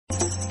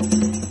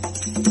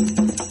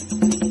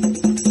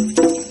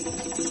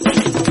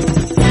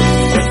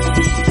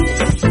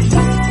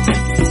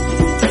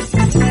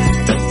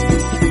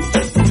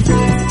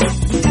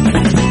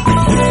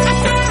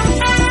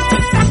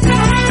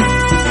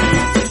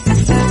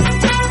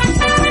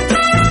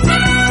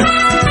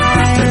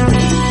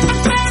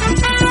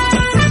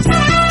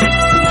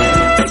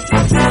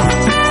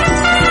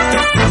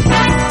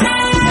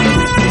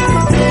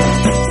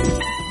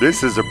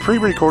This is a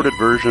pre-recorded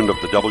version of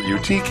the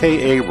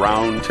WTKA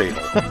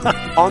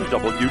Roundtable on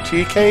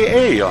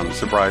WTKA,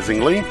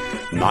 unsurprisingly,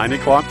 9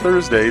 o'clock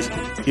Thursdays.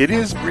 It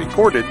is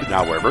recorded,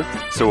 however,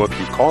 so if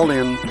you call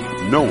in,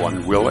 no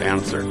one will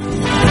answer.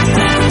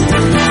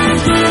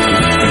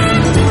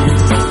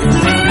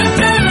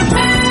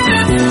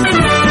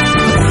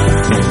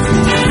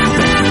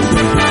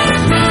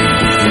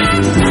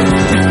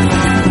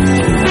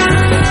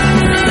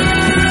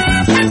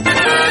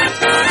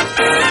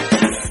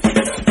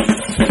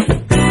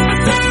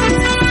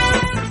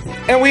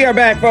 And we are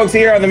back, folks,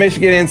 here on the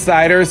Michigan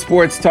Insider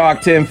Sports Talk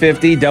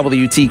 1050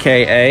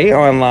 WTKA,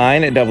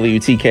 online at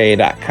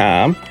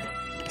WTKA.com.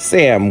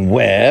 Sam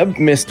Webb,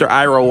 Mr.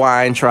 Ira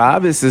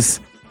Weintraub. This is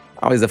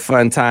always a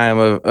fun time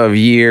of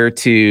year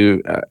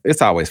to,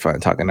 it's always fun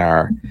talking to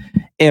our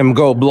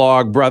MGO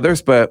blog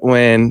brothers, but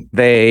when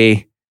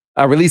they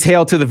release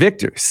Hail to the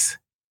Victors,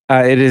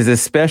 it is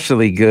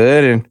especially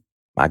good. And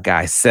my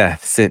guy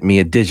Seth sent me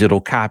a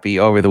digital copy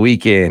over the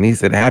weekend. He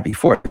said, happy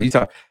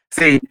 4th.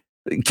 See,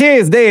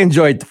 kids, they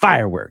enjoyed the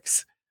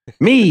fireworks.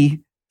 Me,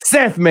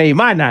 Seth made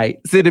my night,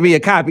 sending me a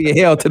copy of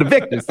Hail to the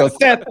Victors. So,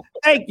 Seth,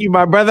 thank you,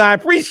 my brother. I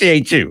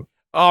appreciate you.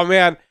 Oh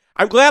man,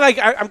 I'm glad I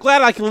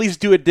can at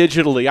least do it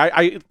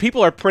digitally.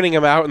 People are printing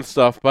them out and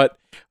stuff, but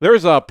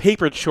there's a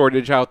paper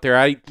shortage out there.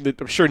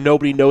 I'm sure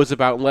nobody knows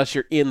about unless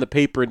you're in the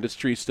paper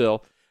industry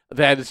still.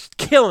 That is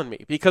killing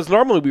me because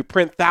normally we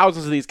print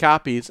thousands of these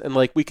copies and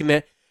like we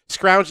can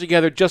scrounge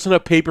together just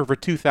enough paper for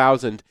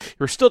 2,000.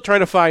 We're still trying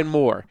to find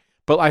more.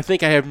 But I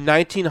think I have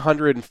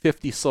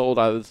 1,950 sold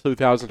out of the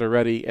 2,000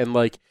 already, and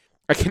like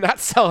I cannot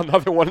sell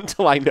another one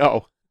until I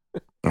know.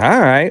 All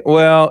right.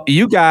 Well,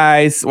 you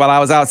guys, while I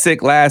was out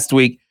sick last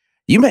week,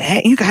 you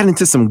got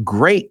into some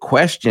great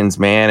questions,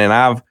 man, and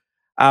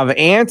I've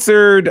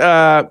answered.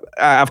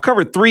 I've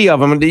covered 3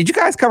 of them. Did you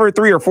guys cover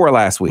 3 or 4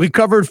 last week? We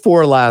covered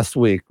 4 last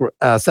week.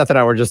 Seth and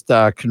I were just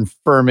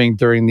confirming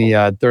during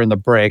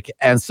the break,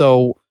 and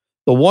so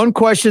the one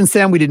question,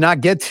 Sam, we did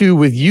not get to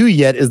with you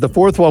yet is the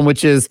 4th one,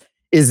 which is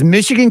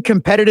Michigan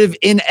competitive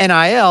in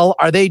NIL?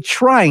 Are they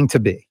trying to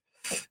be?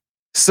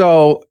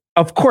 So,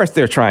 of course,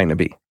 they're trying to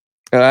be.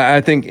 I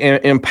think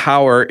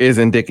Empower is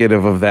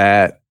indicative of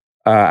that.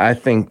 I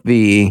think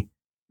the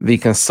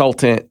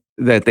consultant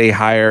that they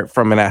hired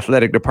from an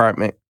athletic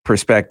department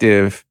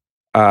perspective,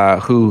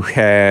 who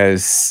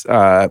has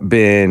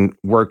been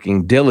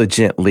working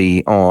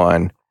diligently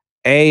on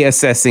A,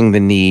 assessing the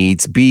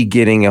needs, B,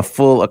 getting a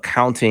full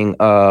accounting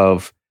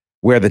of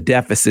where the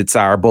deficits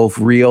are, both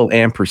real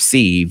and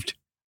perceived,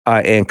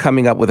 and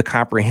coming up with a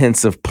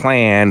comprehensive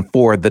plan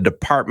for the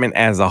department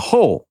as a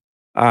whole.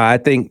 I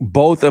think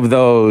both of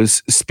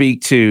those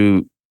speak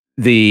to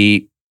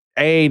the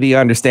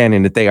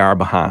understanding that they are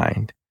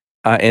behind,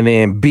 and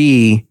then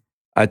B,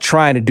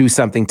 trying to do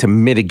something to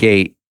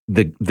mitigate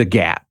the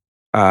gap.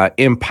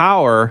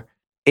 Empower,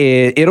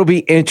 it'll be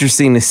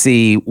interesting to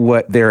see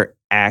what they're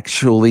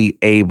actually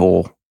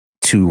able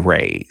to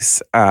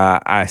raise.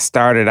 I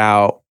started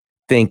out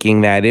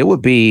thinking that it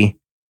would be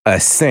a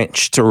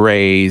cinch to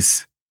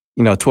raise,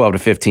 $12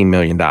 to $15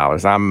 million.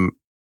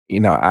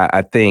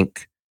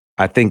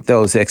 I think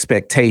those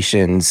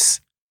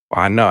expectations,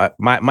 I know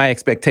my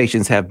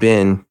expectations have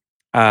been,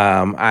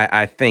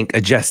 I think,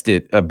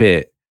 adjusted a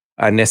bit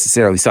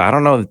necessarily. So I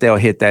don't know that they'll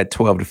hit that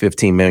 $12 to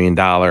 $15 million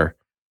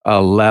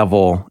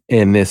level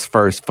in this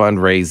first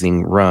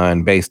fundraising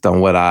run based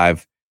on what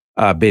I've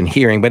been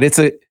hearing. But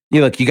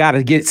you got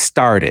to get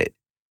started.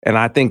 And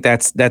I think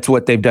that's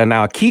what they've done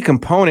now. A key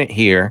component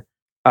here,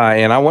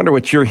 and I wonder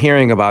what you're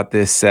hearing about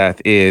this,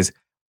 Seth, is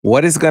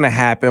what is going to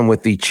happen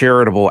with the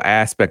charitable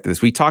aspect of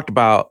this. We talked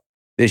about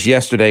this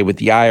yesterday with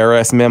the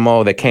IRS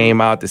memo that came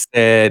out that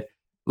said,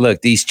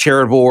 look, these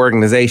charitable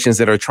organizations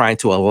that are trying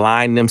to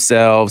align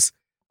themselves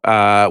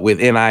with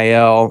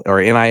NIL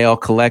or NIL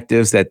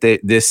collectives, that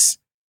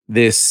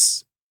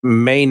this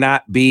may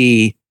not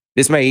be,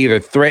 this may either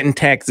threaten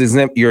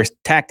your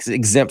tax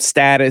exempt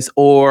status,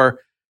 or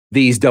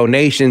these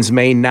donations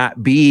may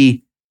not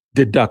be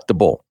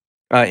deductible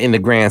in the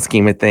grand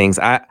scheme of things.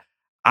 I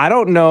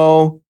don't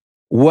know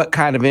what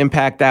kind of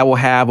impact that will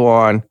have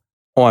on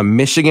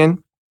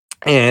Michigan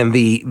and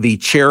the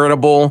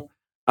charitable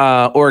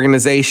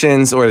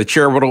organizations or the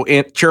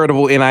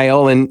charitable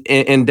NIL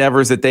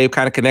endeavors that they've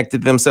kind of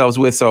connected themselves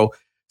with. So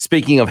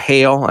speaking of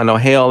Hail, I know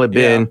Hail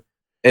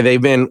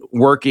they've been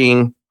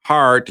working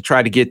hard to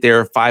try to get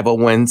their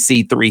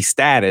 501c3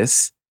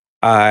 status.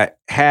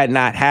 Had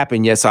not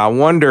happened yet. So I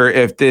wonder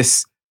if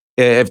this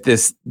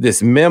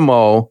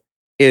memo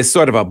is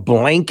sort of a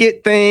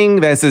blanket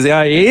thing that says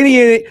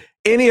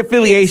any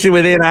affiliation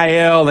with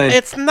NIL. And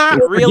it's not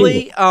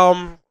really,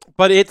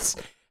 but it's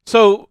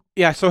so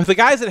yeah. So the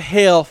guys at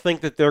Hale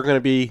think that they're going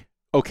to be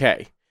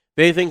okay.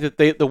 They think that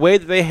the way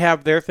that they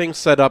have their thing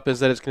set up is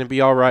that it's going to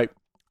be all right.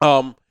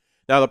 Now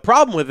the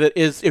problem with it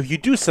is if you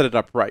do set it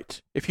up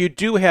right, if you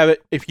do have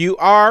it, if you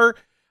are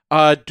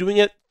doing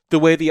it the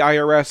way the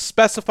IRS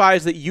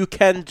specifies that you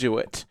can do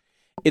it,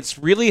 it's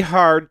really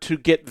hard to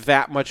get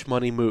that much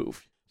money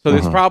moved. So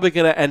it's probably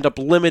going to end up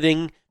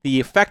limiting the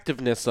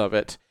effectiveness of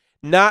it.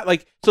 Not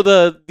like so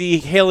the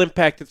Hale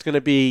impact is going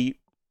to be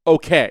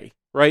okay,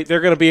 right? They're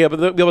going to be able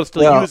to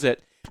still use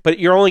it, but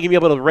you're only going to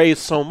be able to raise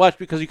so much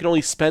because you can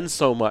only spend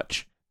so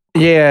much.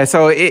 Yeah.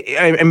 So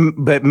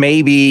but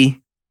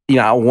maybe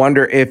I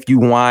wonder if you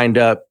wind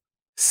up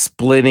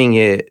splitting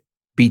it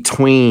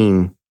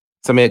between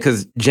something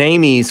because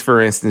Jamie's,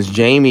 for instance,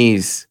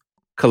 Jamie's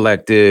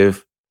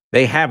collective,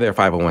 they have their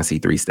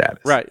 501c3 status,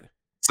 right?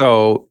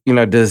 So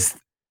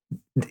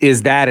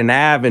is that an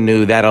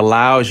avenue that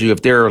allows you,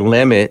 if there are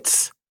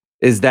limits,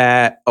 is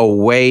that a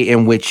way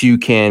in which you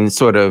can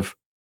sort of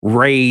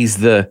raise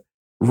the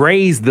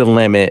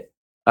limit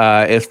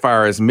as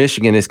far as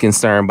Michigan is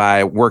concerned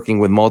by working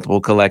with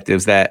multiple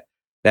collectives that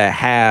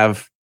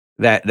have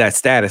that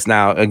status?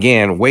 Now,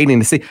 again, waiting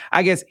to see.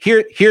 I guess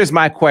here's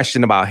my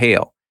question about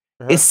Hale.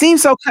 It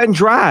seems so cut and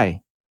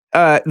dry.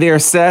 They're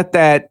set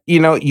that,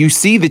 you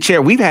see the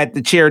chair. We've had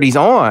the charities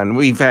on.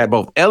 We've had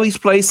both Ellie's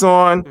Place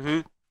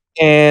on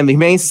and the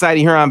Humane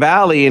Society Huron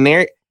Valley, and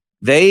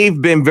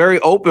they've been very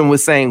open with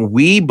saying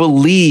we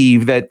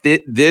believe that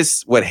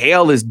this what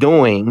Hale is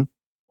doing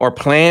or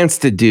plans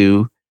to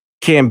do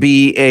can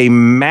be a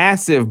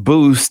massive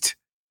boost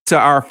to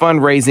our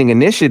fundraising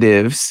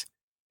initiatives.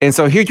 And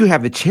so here you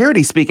have the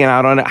charity speaking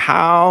out on it.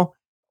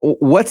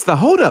 What's the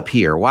holdup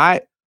here? Why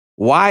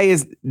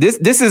is this?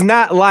 This is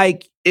not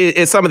like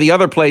it's some of the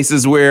other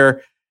places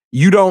where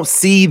you don't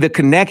see the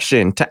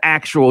connection to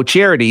actual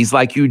charities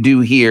like you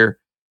do here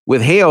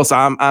with Hale.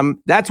 So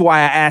that's why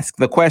I asked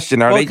the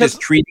question. Are they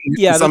just treating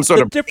some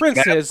sort of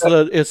difference?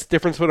 Is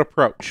difference with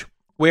approach.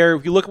 Where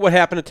if you look at what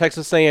happened at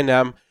Texas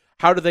A&M,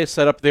 how do they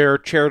set up their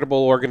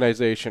charitable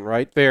organization?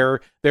 Right,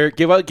 they're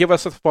give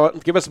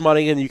us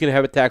money and you can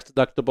have it tax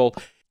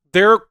deductible.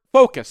 Their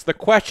focus, the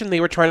question they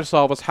were trying to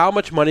solve was how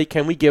much money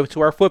can we give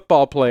to our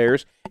football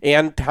players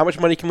and how much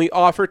money can we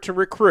offer to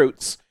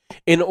recruits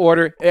in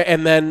order,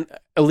 and then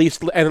at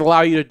least and allow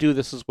you to do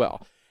this as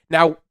well.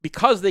 Now,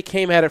 because they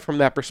came at it from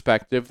that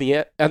perspective,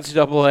 the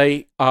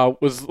NCAA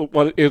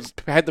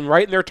had them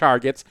right in their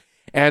targets,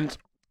 and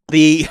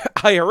the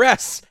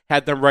IRS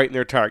had them right in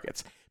their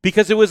targets.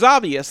 Because it was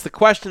obvious, the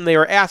question they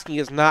were asking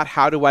is not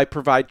how do I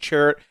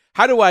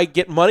how do I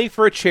get money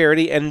for a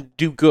charity and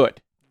do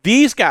good?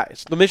 These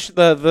guys,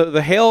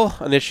 the Hale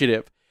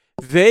Initiative,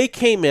 they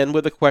came in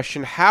with a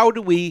question: how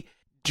do we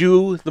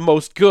do the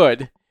most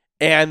good,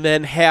 and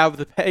then have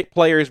the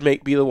players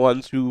be the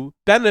ones who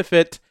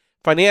benefit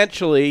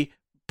financially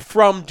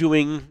from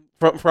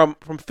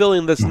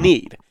filling this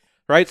need,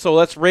 right? So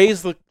let's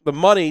raise the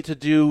money to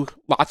do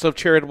lots of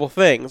charitable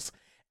things,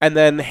 and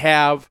then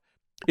have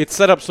it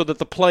set up so that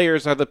the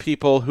players are the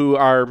people who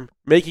are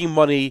making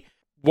money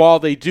while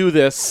they do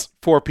this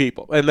for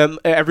people, and then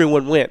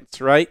everyone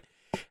wins, right?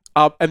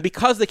 And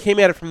because they came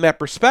at it from that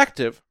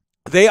perspective,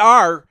 they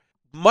are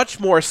much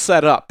more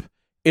set up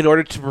in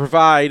order to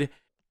provide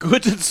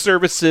goods and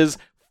services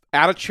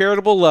at a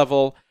charitable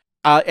level,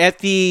 at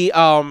the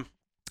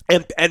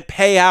and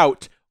pay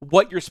out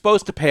what you're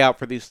supposed to pay out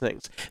for these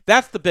things.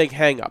 That's the big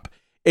hang up.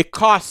 It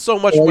costs so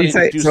much money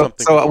to do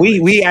something. So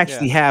we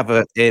actually have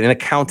an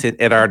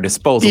accountant at our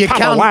disposal. The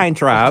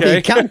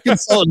accountant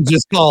consultant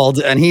just called,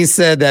 and he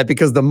said that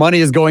because the money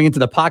is going into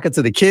the pockets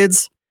of the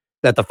kids,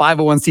 that the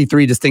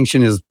 501c3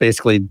 distinction is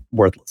basically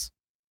worthless.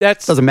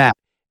 That doesn't matter.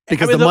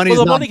 Because the money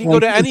can go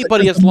to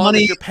anybody as long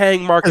as you're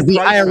paying market price.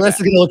 The IRS is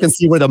going to look and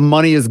see where the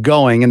money is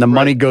going, and the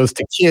money goes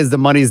to kids. The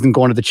money isn't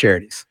going to the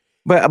charities.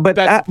 He's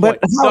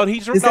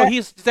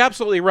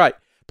absolutely right.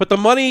 But the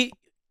money,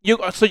 you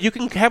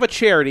can have a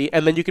charity,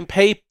 and then you can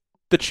pay.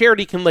 The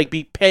charity can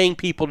be paying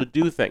people to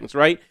do things,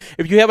 right?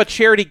 If you have a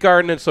charity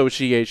garden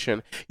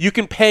association, you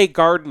can pay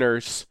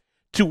gardeners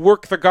to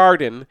work the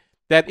garden.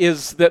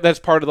 That's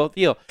part of the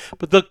deal.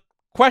 But the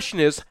question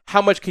is, how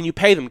much can you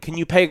pay them? Can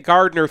you pay a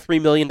gardener $3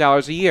 million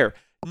a year?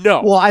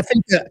 No. Well, I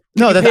think that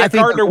pay a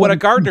gardener what a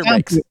gardener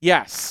makes.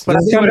 Yes. But I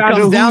think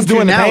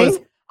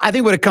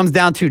what it comes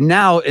down to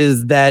now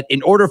is that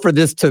in order for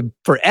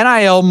for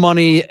NIL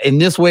money in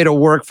this way to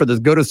work for the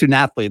go to student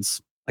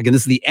athletes, again,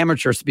 this is the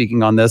amateur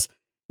speaking on this,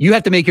 you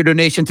have to make your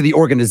donation to the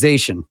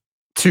organization,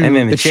 to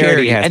the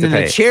charity, and then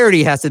the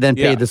charity has to then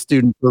pay the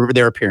student for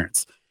their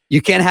appearance.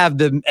 You can't have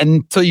them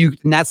until you.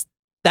 And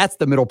that's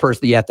the middle person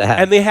that you have to have,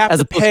 and they have as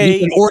to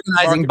pay an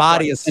organizing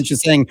body, essentially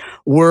saying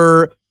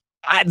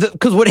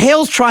because what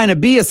Hale's trying to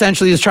be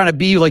essentially is trying to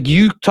be like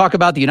you talk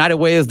about the United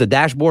Way as the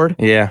dashboard,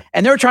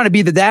 and they're trying to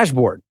be the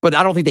dashboard, but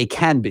I don't think they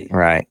can be.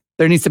 Right,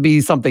 there needs to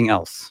be something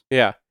else.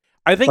 Yeah,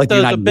 I think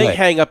the big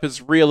hang up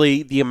is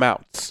really the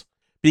amounts,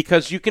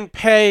 because you can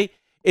pay.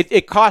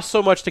 It costs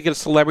so much to get a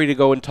celebrity to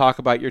go and talk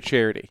about your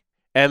charity.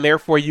 and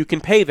therefore you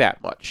can pay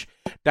that much.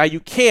 Now you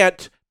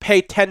can't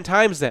pay 10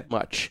 times that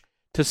much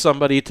to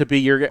somebody to be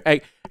your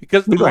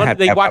because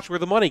they watch where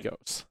the money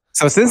goes.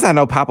 So since I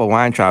know Papa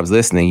Weintraub's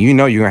listening, you're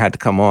gonna have to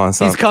come on.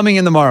 So he's coming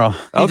in tomorrow.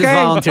 He just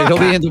volunteered. He'll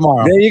be in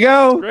tomorrow. There you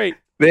go. Great.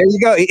 There you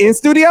go. In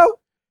studio?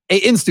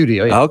 In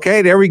studio. Yeah.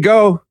 Okay, there we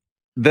go.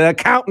 The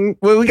accountant.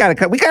 Well, we gotta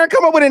come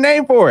up with a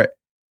name for it.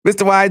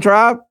 Mr.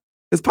 Weintraub.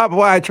 This Papa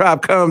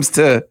Weintraub comes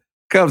to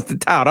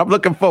town. I'm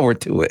looking forward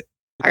to it.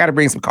 I got to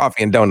bring some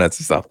coffee and donuts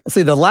or something.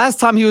 See, the last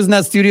time he was in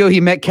that studio, he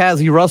met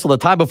Cassie Russell. The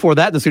time before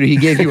that in the studio, he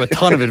gave you a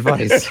ton of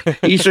advice.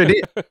 He sure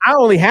did. I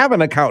only have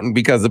an accountant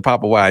because of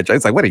Papa Weintraub.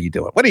 It's like, what are you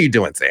doing? What are you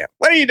doing, Sam?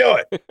 What are you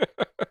doing?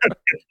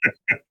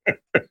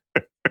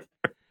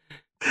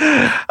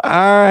 All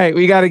right,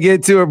 we got to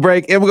get to a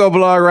break. MGO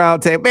Blog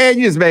Roundtable. Man,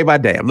 you just made my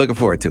day. I'm looking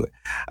forward to it.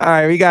 All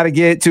right, we got to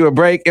get to a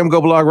break.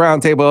 MGO Blog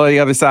Roundtable on the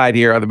other side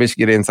here on the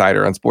Michigan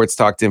Insider on Sports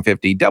Talk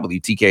 1050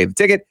 WTKA The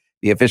Ticket,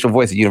 the official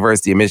voice of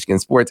University of Michigan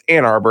Sports,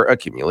 Ann Arbor, a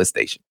Cumulus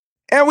station.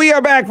 And we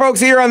are back, folks,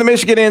 here on the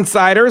Michigan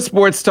Insider,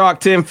 Sports Talk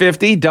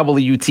 1050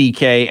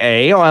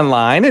 WTKA,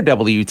 online at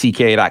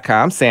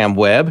WTKA.com. Sam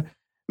Webb,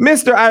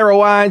 Mr. Ira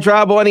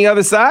Weintraub on the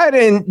other side,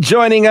 and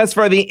joining us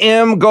for the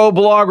MGO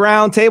Blog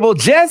Roundtable,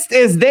 just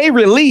as they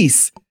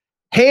release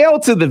Hail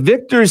to the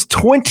Victors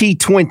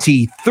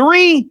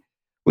 2023.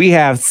 We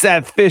have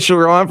Seth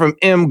Fisher on from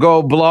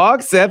MGO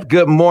Blog. Seth,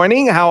 good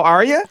morning. How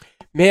are you?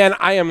 Man,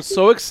 I am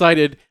so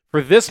excited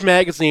for this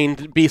magazine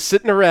to be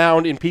sitting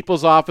around in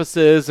people's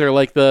offices or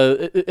like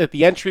at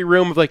the entry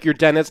room of like your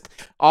dentist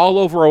all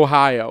over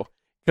Ohio.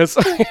 Because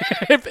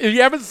if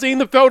you haven't seen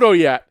the photo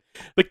yet,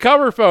 the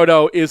cover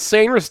photo is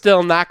Sainer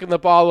still knocking the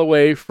ball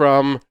away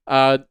from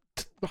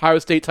Ohio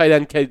State tight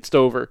end Cade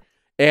Stover.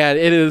 And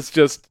it is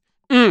just,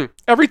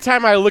 every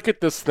time I look at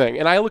this thing,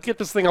 and I look at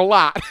this thing a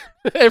lot,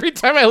 every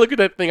time I look at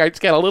that thing, I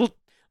just get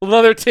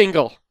another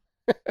tingle.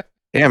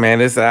 Yeah,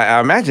 man. I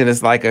imagine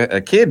it's like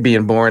a kid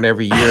being born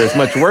every year. As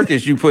much work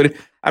as you put.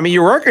 I mean,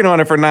 you're working on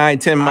it for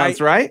 9-10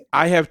 months, right?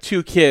 I have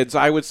 2 kids.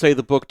 I would say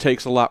the book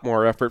takes a lot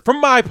more effort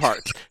from my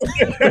part.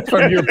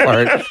 From your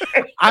part.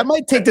 I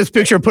might take this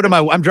picture and put it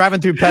I'm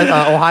driving through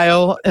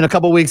Ohio in a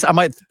couple of weeks. I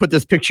might put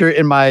this picture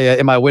in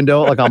my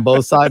window, like on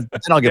both sides,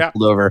 but then I'll get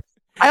pulled over.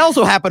 I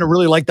also happen to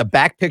really like the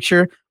back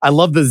picture. I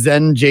love the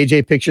Zen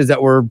JJ pictures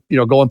that were,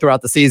 going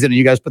throughout the season, and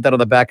you guys put that on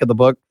the back of the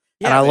book.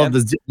 Yeah, and I love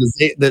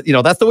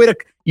the that's the way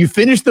you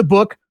finish the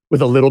book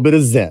with a little bit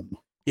of Zen.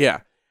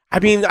 Yeah.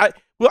 I mean, I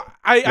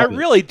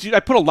really do.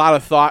 I put a lot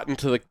of thought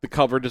into the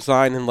cover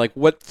design and like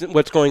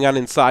what's going on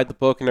inside the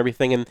book and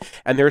everything. And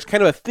there's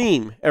kind of a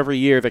theme every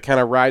year that kind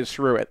of rides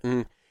through it.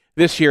 And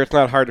this year it's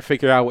not hard to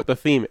figure out what the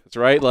theme is,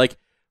 right? Like,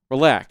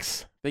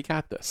 relax. They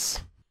got this.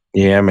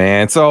 Yeah,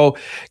 man. So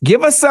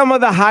give us some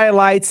of the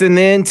highlights and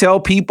then tell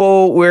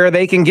people where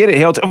they can get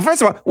it.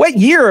 First of all, what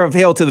year of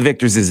Hail to the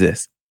Victors is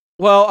this?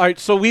 Well, all right,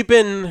 so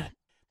the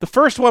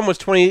first one was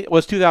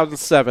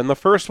 2007. The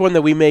first one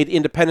that we made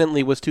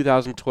independently was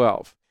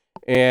 2012.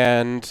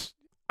 And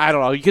I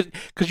don't know,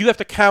 because you have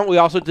to count. We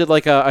also did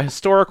like a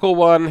historical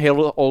one,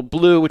 Hail Old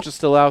Blue, which is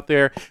still out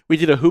there. We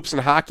did a hoops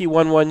and hockey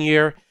one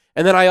year.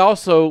 And then I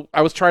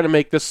was trying to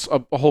make this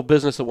a whole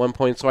business at one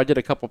point, so I did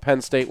a couple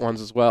Penn State ones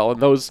as well. And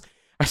those,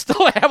 I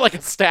still have like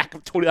a stack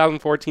of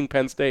 2014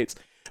 Penn States.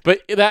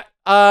 But that,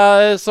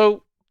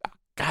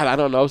 God, I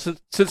don't know. Since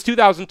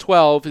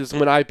 2012 is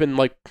when I've been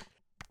like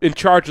in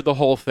charge of the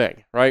whole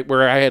thing, right?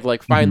 Where I had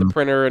like find the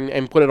printer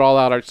and put it all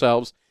out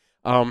ourselves.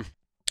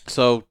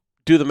 So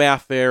do the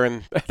math there,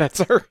 and that's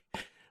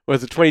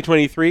was it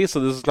 2023? So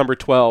this is number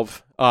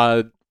 12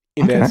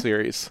 in that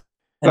series.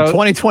 And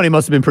 2020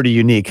 must have been pretty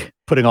unique,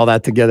 putting all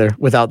that together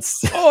without.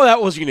 Oh,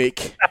 that was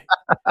unique.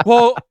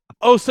 Well,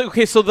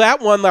 so that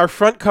one, our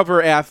front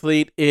cover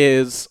athlete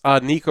is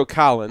Nico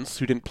Collins,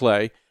 who didn't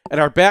play. And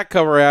our back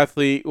cover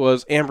athlete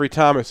was Ambry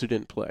Thomas, who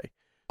didn't play.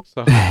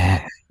 So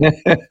I've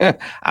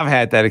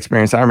had that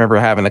experience. I remember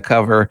having a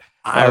cover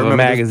of a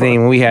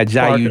magazine when we had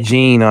Jai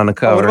Eugene on the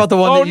cover. What about the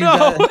one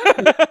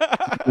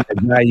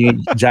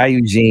Jai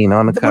Eugene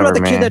on the cover, what about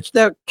the man? kid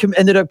that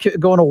ended up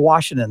going to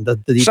Washington?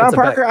 The Sean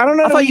Parker? Back. I don't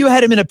know. I thought you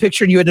had him in a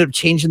picture and you ended up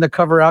changing the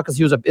cover out because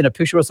he was in a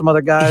picture with some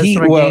other guys.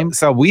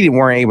 So we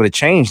weren't able to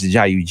change the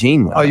Jai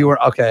Eugene one. Oh, you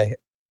were? Okay.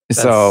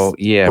 So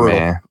yeah, brutal.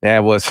 Man,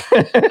 that was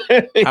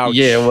yeah,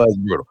 it was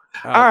brutal.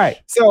 Ouch. All right,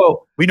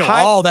 so we know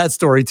all that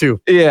story too.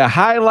 Yeah,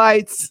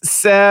 highlights,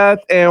 Seth,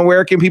 and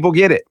where can people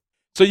get it?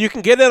 So you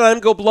can get it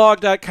on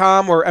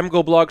mgoblog.com or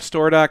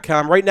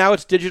mgoblogstore.com. Right now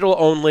it's digital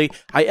only.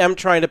 I am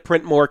trying to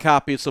print more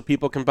copies so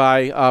people can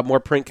buy more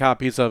print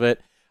copies of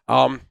it.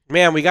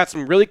 Man, we got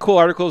some really cool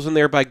articles in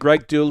there by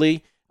Greg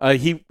Dooley.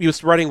 He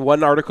was writing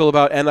one article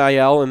about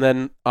NIL, and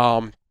then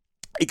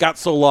it got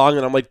so long,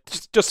 and I'm like,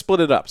 just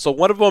split it up. So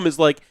one of them is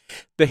like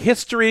the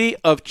history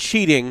of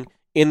cheating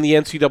in the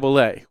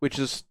NCAA, which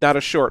is not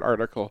a short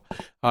article,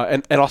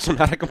 and also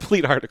not a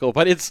complete article,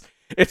 but it's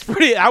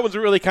pretty. That was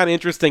really kind of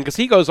interesting because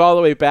he goes all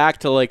the way back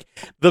to like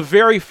the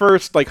very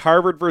first like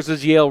Harvard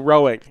versus Yale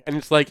rowing, and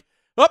it's like,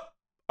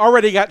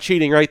 already got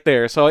cheating right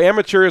there. So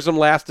amateurism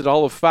lasted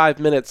all of 5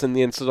 minutes in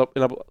the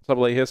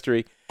NCAA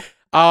history.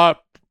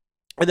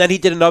 And then he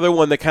did another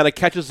one that kind of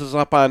catches us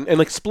up on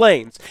and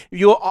explains.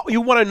 You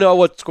want to know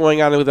what's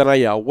going on with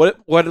NIL. What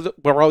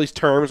are all these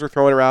terms we're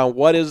throwing around?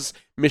 What is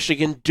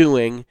Michigan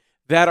doing?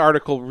 That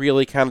article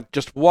really kind of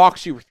just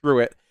walks you through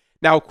it.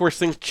 Now, of course,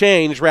 things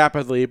change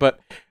rapidly, but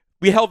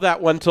we held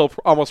that one till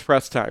almost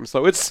press time,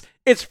 so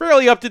it's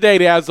fairly up to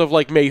date as of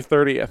like May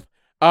 30th.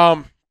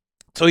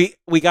 So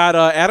we got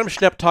Adam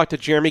Schnepp talk to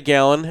Jeremy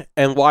Gallon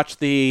and watch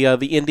the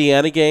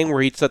Indiana game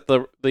where he set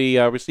the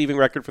receiving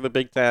record for the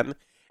Big Ten.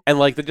 And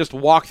like they just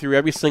walk through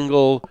every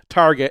single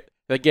target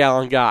that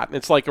Gallon got. And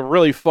it's like a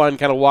really fun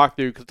kind of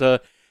walkthrough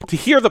to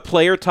hear the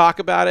player talk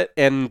about it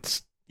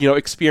and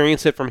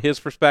experience it from his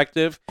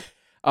perspective.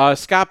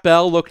 Scott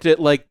Bell looked at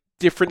like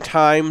different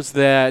times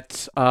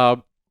that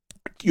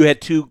you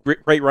had two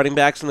great running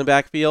backs in the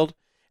backfield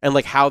and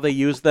like how they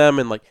use them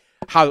and like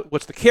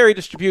what's the carry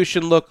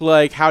distribution look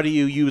like? How do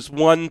you use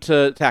one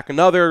to attack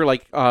another?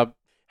 Like how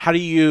do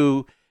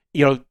you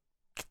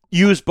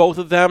use both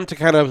of them to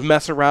kind of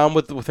mess around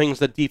with the things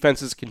that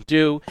defenses can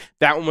do.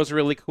 That one was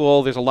really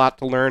cool. There's a lot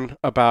to learn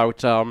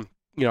about,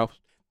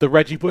 the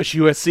Reggie Bush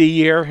USC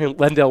year and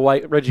Lendell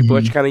White, Reggie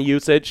Bush kind of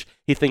usage.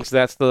 He thinks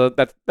that's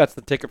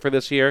the ticket for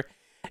this year.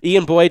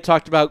 Ian Boyd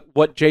talked about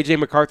what J.J.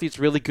 McCarthy's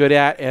really good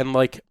at, and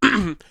like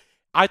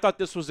I thought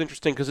this was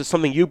interesting because it's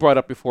something you brought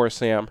up before,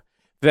 Sam,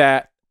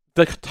 that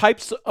the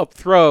types of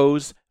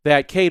throws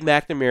that Cade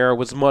McNamara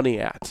was money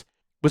at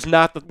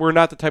were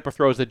not the type of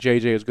throws that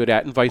JJ is good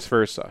at, and vice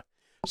versa.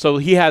 So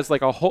he has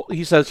like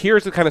he says,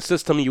 here's the kind of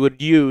system you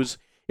would use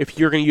if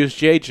you're going to use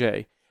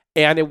JJ.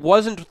 And it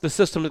wasn't the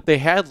system that they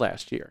had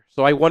last year.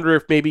 So I wonder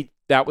if maybe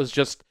that was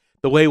just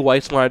the way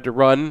Weiss wanted to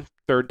run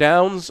third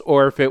downs,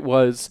 or if it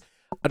was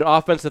an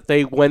offense that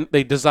they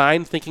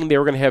designed thinking they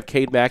were going to have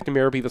Cade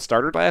McNamara be the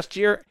starter last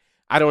year.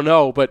 I don't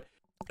know, but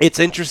it's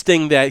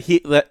interesting that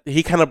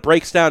he kind of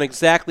breaks down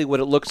exactly what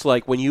it looks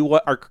like when you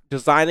are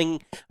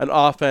designing an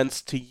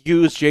offense to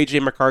use J.J.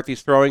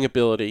 McCarthy's throwing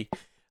ability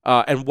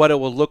and what it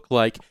will look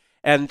like.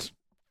 And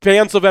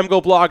fans of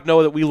MGO Blog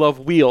know that we love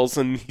wheels,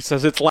 and he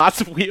says it's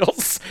lots of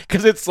wheels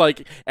because it's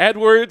like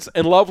Edwards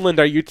and Loveland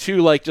are you two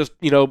like just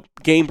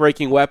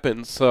game-breaking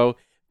weapons. So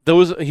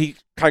he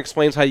kind of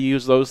explains how you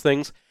use those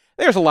things.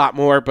 There's a lot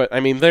more, but I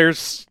mean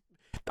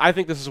I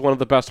think this is one of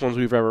the best ones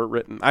we've ever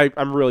written.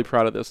 I'm really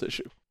proud of this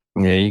issue.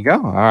 There you go.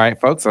 All right,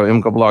 folks. So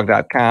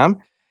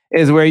mgoblog.com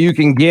is where you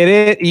can get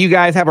it. You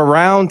guys have a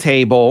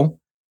roundtable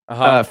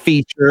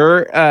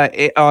feature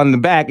on the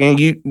back. And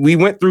we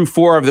went through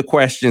 4 of the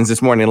questions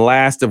this morning, the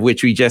last of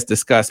which we just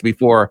discussed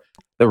before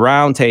the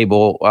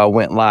roundtable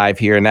went live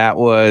here. And that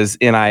was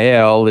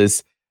NIL.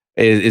 Is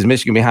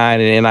Michigan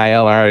behind in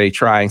NIL, or are they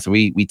trying? So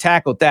we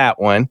tackled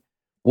that one.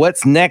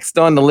 What's next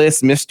on the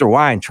list, Mr.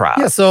 Weintraub?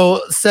 Yeah,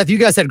 so Seth, you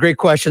guys had great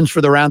questions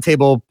for the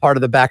roundtable part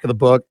of the back of the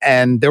book,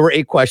 and there were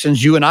 8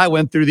 questions. You and I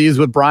went through these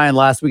with Brian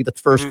last week, the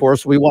first 4,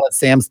 so we wanted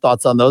Sam's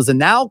thoughts on those. And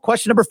now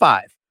question number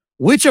 5.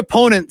 Which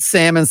opponent,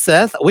 Sam and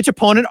Seth, which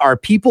opponent are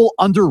people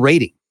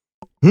underrating?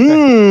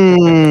 I'm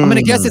going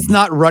to guess it's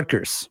not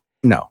Rutgers.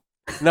 No.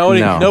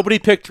 Nobody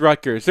picked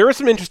Rutgers. There were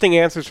some interesting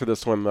answers for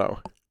this one, though.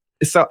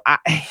 So,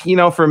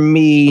 for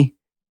me,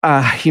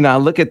 I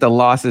look at the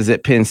losses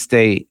at Penn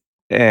State,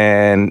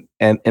 and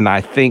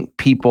I think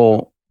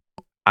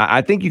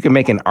I think you can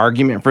make an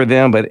argument for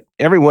them, but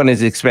everyone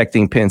is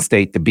expecting Penn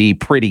State to be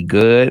pretty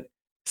good.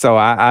 So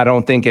I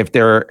don't think if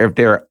they're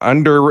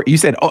you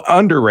said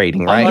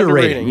underrating, right?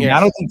 Underrating,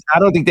 yes. I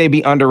don't think they'd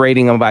be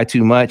underrating them by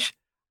too much.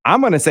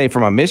 I'm going to say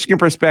from a Michigan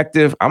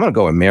perspective, I'm going to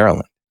go with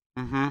Maryland.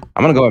 I'm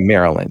going to go with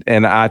Maryland.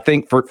 And I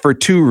think for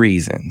 2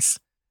 reasons.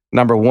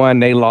 Number 1,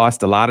 they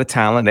lost a lot of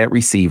talent at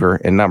receiver.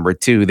 And number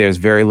 2, there's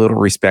very little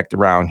respect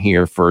around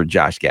here for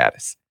Josh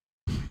Gaddis.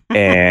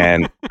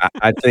 And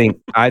I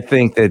think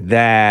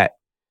that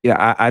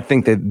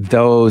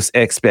those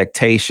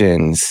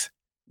expectations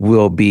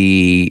will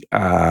be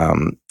I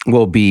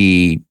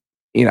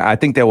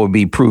think that will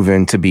be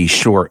proven to be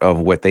short of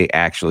what they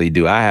actually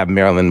do. I have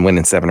Maryland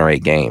winning 7 or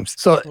 8 games.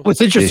 So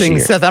what's interesting,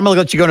 Seth, I'm going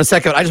to let you go in a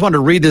second. I just wanted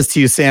to read this to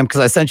you, Sam, because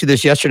I sent you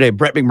this yesterday.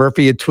 Brett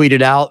McMurphy had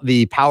tweeted out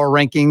the power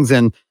rankings,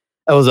 and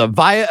it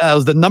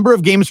was the number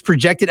of games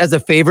projected as a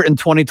favorite in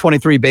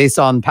 2023 based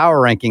on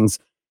power rankings.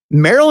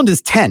 Maryland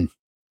is 10.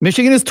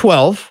 Michigan is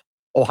 12.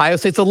 Ohio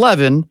State's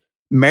 11.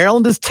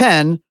 Maryland is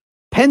 10.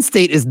 Penn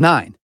State is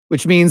 9,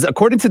 which means,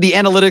 according to the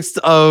analytics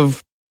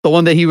of the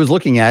one that he was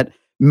looking at,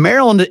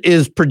 Maryland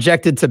is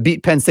projected to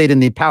beat Penn State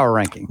in the power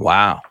ranking.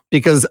 Wow.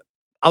 Because,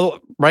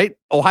 right,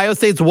 Ohio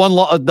State's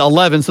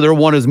 11, so their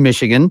 1 is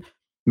Michigan.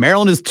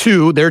 Maryland is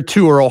 2. Their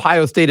 2 are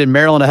Ohio State and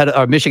Maryland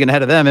Michigan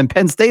ahead of them. And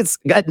Penn State's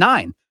got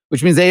 9,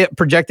 which means they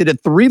projected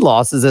at 3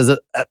 losses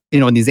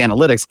in these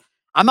analytics.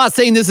 I'm not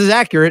saying this is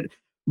accurate,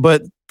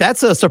 but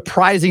that's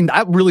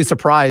that really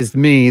surprised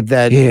me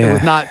that it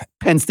was not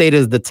Penn State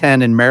as the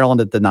 10 and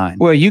Maryland at the 9.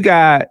 Well,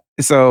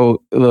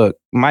 look,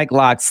 Mike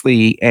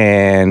Locksley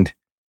and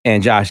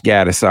Josh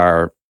Gaddis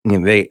are,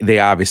 they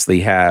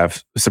obviously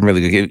have some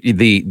really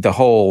good, the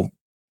whole,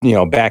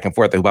 back and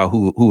forth about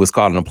who was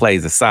calling the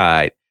plays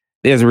aside.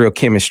 There's a real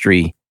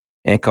chemistry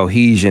and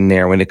cohesion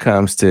there when it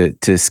comes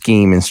to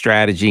scheme and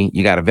strategy.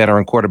 You got a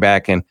veteran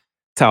quarterback in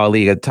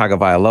Talia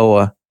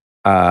Tagovailoa.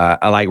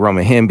 I like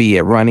Roman Hemby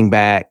at running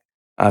back.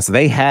 So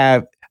they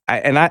have,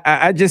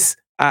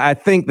 I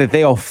think that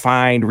they'll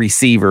find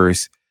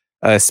receivers,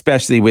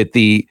 especially with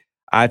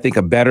I think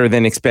a better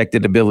than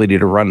expected ability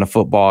to run the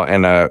football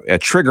and a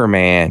trigger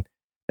man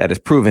that has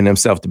proven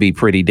himself to be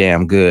pretty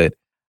damn good.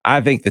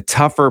 I think the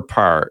tougher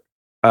part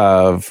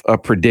of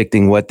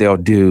predicting what they'll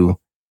do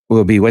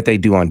will be what they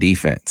do on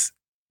defense.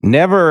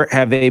 Never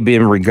have they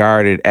been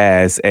regarded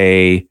as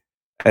a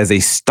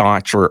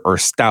staunch or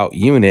stout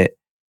unit.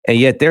 And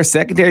yet their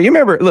secondary, you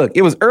remember, look,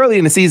 it was early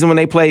in the season when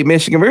they played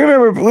Michigan.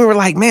 Remember, we were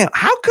like, man,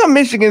 how come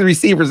Michigan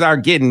receivers are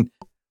getting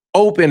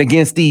open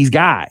against these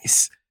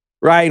guys?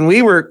 Right. And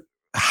we were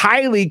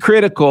highly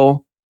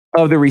critical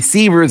of the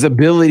receiver's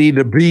ability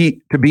to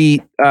beat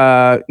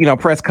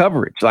press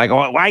coverage. Like,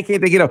 oh, why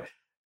can't they get up?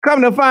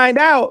 Come to find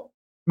out,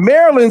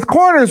 Maryland's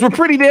corners were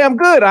pretty damn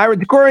good. I heard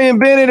Corian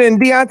Bennett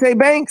and Deontay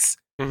Banks.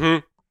 Mm-hmm.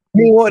 I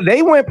mean,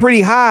 they went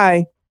pretty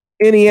high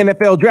in the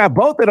NFL draft.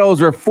 Both of those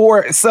were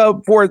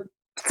sub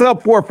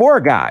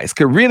 4.4 guys,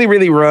 could really,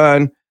 really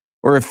run,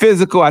 or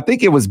physical. I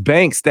think it was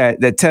Banks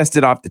that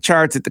tested off the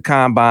charts at the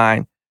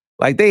combine.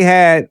 Like they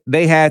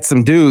had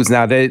some dudes.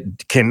 Now,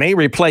 can they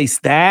replace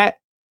that?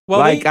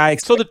 Well,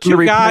 so the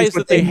two guys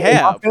that they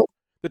have,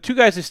 the two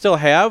guys they still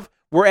have,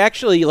 were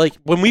actually, like,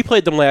 when we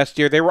played them last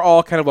year, they were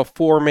all kind of a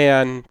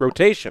 4-man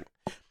rotation.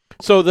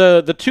 So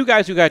the two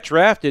guys who got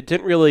drafted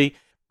didn't really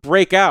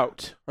break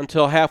out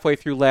until halfway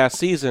through last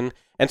season.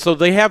 And so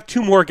they have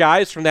two more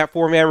guys from that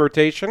 4-man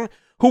rotation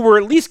who were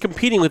at least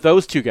competing with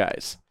those two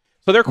guys.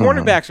 So their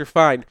cornerbacks are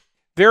fine.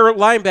 Their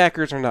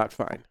linebackers are not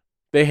fine.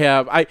 They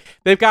have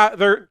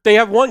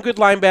one good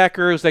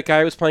linebacker. It was that guy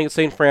who was playing at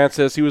St.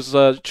 Francis. He was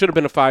should have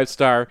been a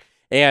 5-star,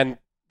 and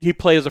he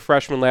played as a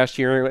freshman last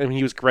year, and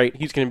he was great.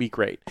 He's going to be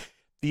great.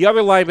 The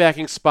other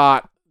linebacking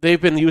spot,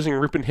 they've been using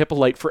Rupin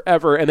Hippolyte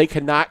forever, and they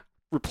cannot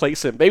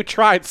replace him. They've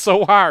tried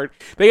so hard.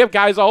 They have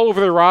guys all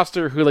over their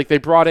roster who, like, they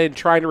brought in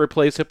trying to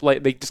replace Hippolyte,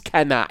 and they just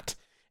cannot.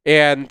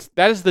 And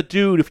that is the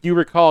dude, if you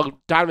recall,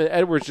 Donovan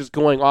Edwards just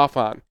going off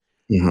on.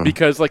 Mm-hmm.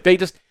 Because, like, they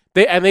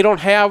don't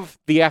have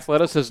the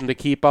athleticism to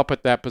keep up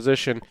at that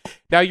position.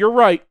 Now, you're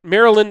right.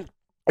 Maryland,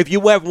 if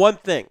you have one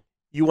thing,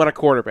 you want a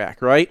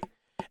quarterback, right?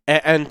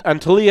 And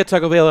Talia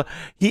Tagovailoa,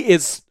 he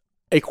is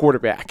a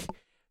quarterback.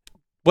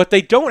 What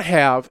they don't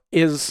have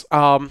is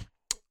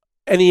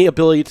any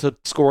ability to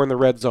score in the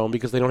red zone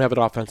because they don't have an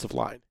offensive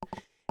line.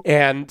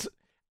 And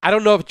I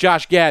don't know if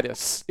Josh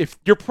Gaddis, if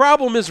your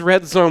problem is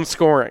red zone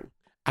scoring,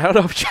 I don't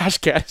know if Josh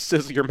Gaddis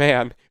is your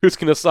man who's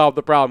going to solve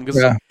the problem.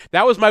 Because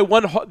that was my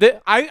one.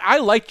 I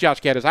like Josh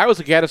Gaddis. I was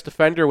a Gaddis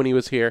defender when he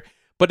was here,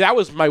 but that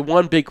was my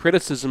one big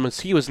criticism is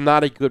he was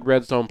not a good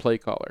red zone play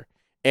caller.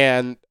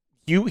 And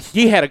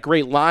he had a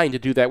great line to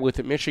do that with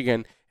at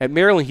Michigan. At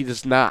Maryland, he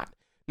does not.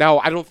 Now,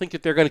 I don't think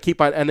that they're going to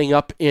keep on ending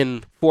up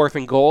in 4th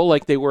and goal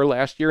like they were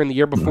last year and the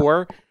year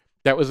before.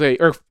 That was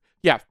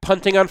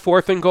punting on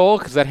 4th and goal,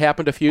 because that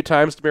happened a few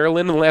times to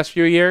Maryland in the last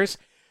few years.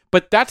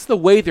 But that's the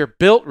way they're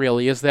built,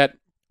 really, is that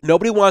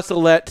nobody wants to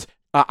let,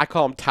 I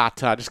call him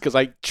Tata just because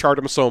I chart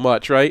him so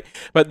much, right?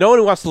 But no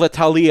one wants to let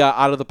Talia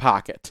out of the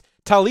pocket.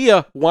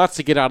 Talia wants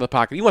to get out of the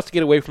pocket. He wants to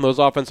get away from those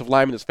offensive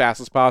linemen as fast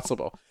as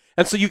possible.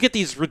 And so you get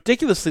these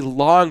ridiculously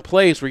long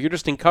plays where you're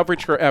just in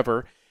coverage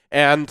forever,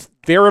 and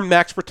they're in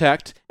max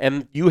protect,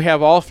 and you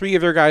have all three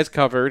of their guys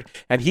covered,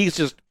 and he's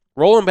just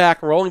rolling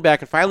back,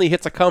 and finally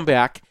hits a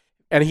comeback,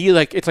 and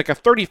it's like a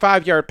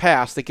 35-yard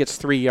pass that gets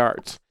 3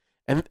 yards.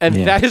 And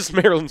that is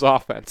Maryland's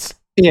offense.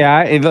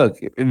 Yeah, look,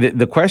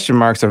 the question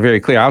marks are very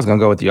clear. I was going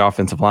to go with the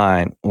offensive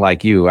line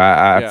like you.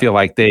 I feel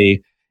like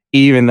they,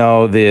 even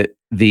though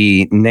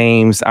the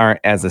names aren't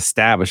as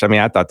established, I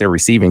mean, I thought their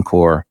receiving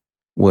core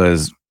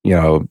was,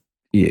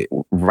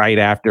 right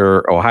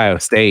after Ohio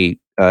State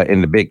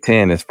in the Big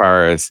Ten as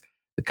far as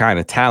the kind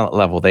of talent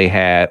level they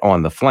had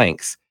on the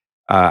flanks.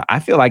 I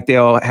feel like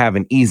they'll have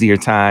an easier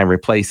time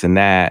replacing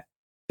that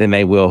than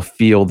they will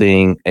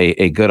fielding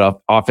a good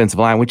offensive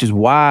line, which is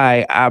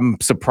why I'm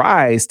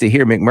surprised to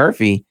hear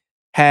McMurphy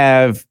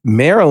have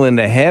Maryland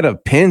ahead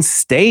of Penn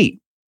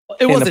State.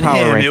 It wasn't him.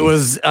 Rankings. It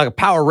was a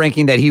power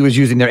ranking that he was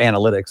using their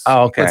analytics.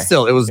 Oh, okay. But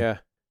still, it was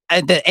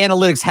the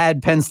analytics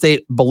had Penn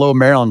State below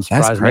Maryland.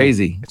 That's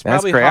crazy.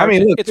 That's crazy. I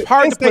mean, it's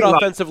hard to put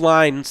offensive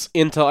lines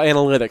into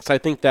analytics. I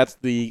think that's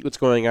what's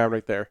going on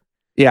right there.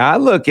 Yeah, I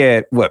look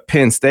at what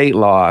Penn State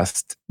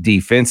lost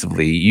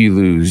defensively. You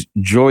lose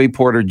Joey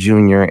Porter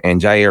Jr.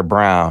 and Jair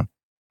Brown,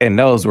 and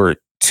those were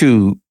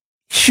two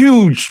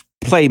huge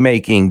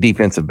playmaking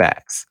defensive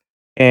backs.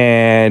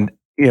 And,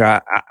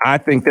 I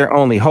think their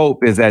only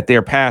hope is that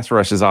their pass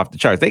rush is off the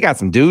charts. They got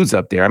some dudes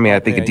up there. I mean,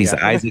 I think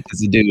Adisa Isaac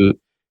is a dude.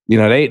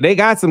 They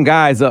got some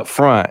guys up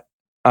front.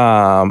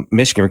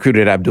 Michigan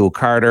recruited Abdul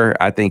Carter.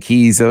 I think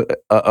he's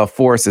a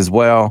force as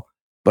well.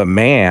 But,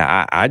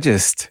 man,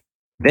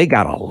 they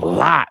got a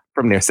lot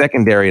from their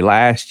secondary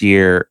last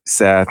year,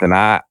 Seth, and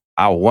I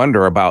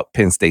wonder about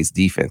Penn State's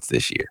defense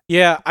this year.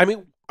 Yeah, I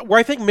mean, where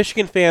I think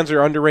Michigan fans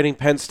are underrating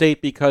Penn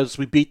State because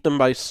we beat them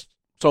by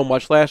so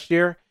much last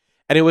year,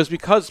 and it was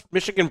because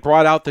Michigan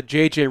brought out the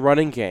JJ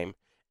running game,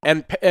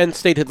 and Penn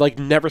State had like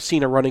never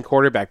seen a running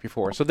quarterback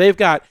before. So they've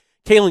got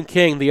Kalen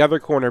King, the other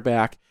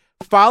cornerback,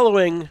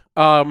 following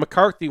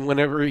McCarthy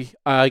whenever he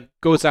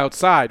goes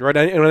outside, right?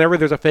 And whenever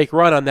there's a fake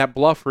run on that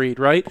bluff read,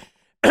 right?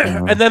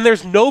 And then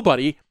there's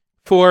nobody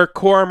for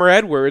Corum or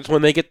Edwards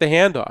when they get the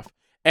handoff.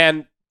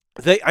 And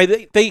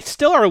they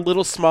still are a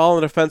little small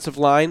in offensive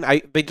line.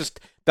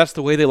 That's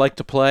the way they like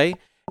to play.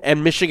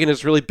 And Michigan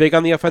is really big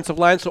on the offensive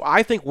line, so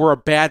I think we're a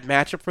bad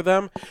matchup for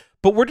them.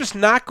 But we're just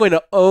not going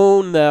to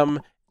own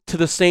them to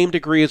the same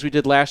degree as we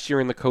did last year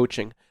in the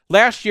coaching.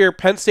 Last year,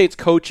 Penn State's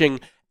coaching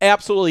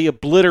absolutely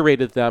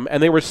obliterated them,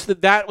 and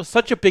that was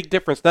such a big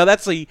difference. Now,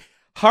 that's a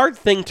hard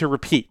thing to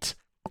repeat.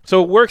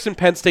 So it works in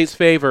Penn State's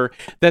favor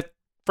that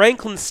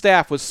Franklin's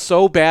staff was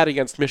so bad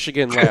against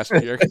Michigan last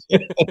year.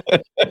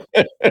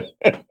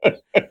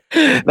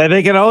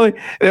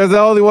 There's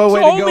only one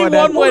way to go. Only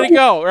one way to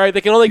go, right? They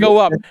can only go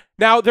up.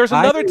 Now, there's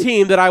another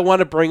team that I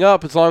want to bring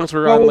up as long as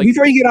we're on.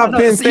 Before you get off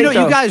Penn State,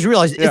 you guys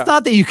realize it's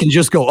not that you can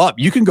just go up.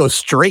 You can go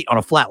straight on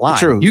a flat line.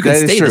 True. You can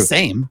stay the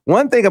same.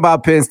 One thing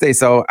about Penn State,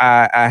 so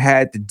I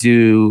had to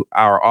do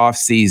our off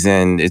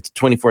season. It's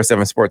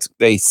 24/7 Sports.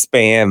 They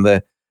span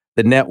the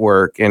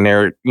network, and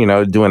they're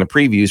doing the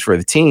previews for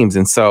the teams,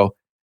 and so.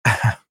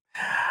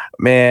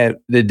 Man,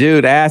 the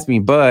dude asked me,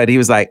 Bud, he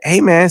was like, hey,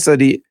 man,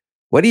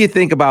 what do you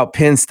think about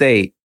Penn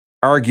State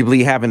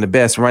arguably having the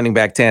best running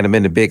back tandem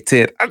in the Big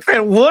Ten? I said,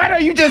 what? Are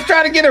you just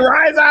trying to get a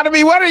rise out of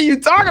me? What are you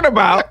talking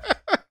about?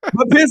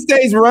 But Penn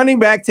State's running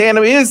back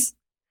tandem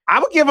I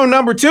would give him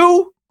number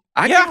 2.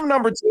 Give him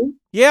number 2.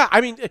 Yeah,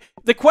 I mean,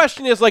 the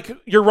question is, like,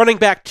 you're running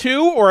back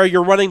 2 or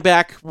you're running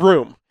back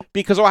room?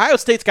 Because Ohio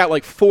State's got,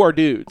 like, 4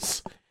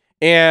 dudes.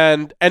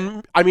 And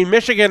I mean,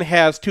 Michigan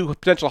has 2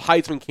 potential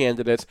Heisman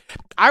candidates.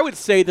 I would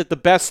say that the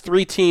best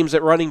 3 teams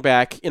at running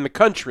back in the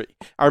country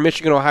are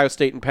Michigan, Ohio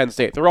State, and Penn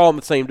State. They're all in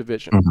the same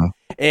division. Mm-hmm.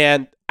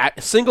 And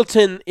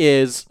Singleton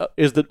is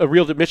a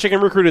real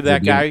Michigan recruited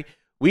that guy.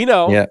 We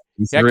know. Yeah,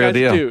 he's that a real guy's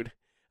deal. A dude.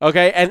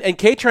 Okay, and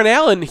Katron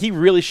Allen, he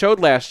really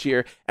showed last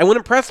year. And what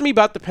impressed me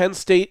about the Penn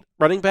State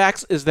running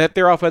backs is that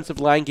their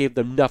offensive line gave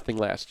them nothing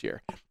last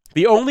year.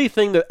 The only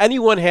thing that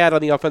anyone had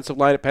on the offensive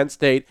line at Penn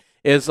State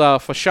is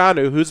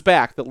Fashanu, who's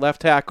back, the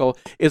left tackle,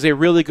 is a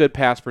really good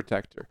pass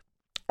protector.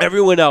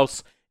 Everyone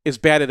else is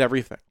bad at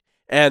everything.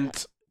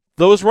 And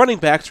those running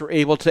backs were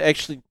able to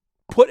actually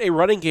put a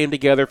running game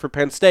together for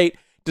Penn State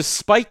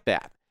despite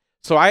that.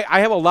 So I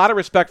have a lot of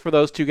respect for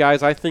those 2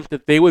 guys. I think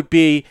that they would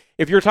be,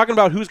 if you're talking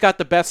about who's got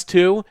the best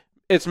 2,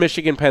 it's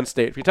Michigan, Penn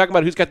State. If you're talking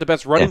about who's got the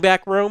best running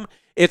back room,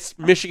 it's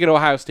Michigan,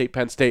 Ohio State,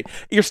 Penn State.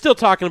 You're still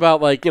talking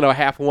about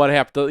half one,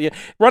 half the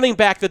running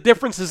back. The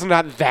difference is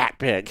not that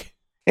big.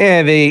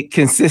 And the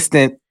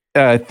consistent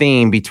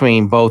theme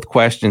between both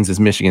questions is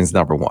Michigan's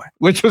number 1,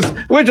 which was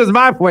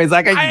my point. It's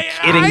like, are you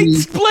kidding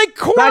me? Blake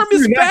Corum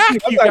is back,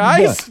 you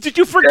guys. Did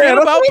you forget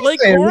about Blake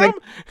Corum?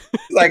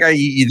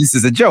 This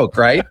is a joke,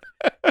 right?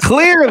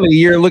 Clearly,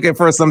 you're looking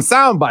for some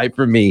soundbite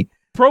from me.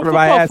 Pro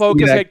Football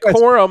Focus had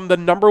Corum the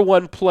number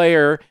 1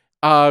 player.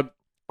 I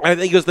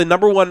think he was the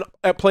number 1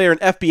 player in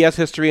FBS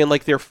history and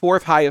like their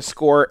 4th highest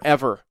score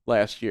ever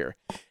last year.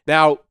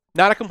 Now,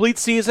 not a complete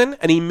season,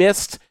 and he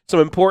missed some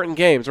important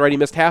games, right? He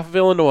missed half of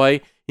Illinois,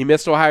 he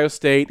missed Ohio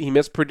State, he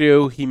missed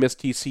Purdue, he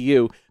missed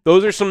TCU.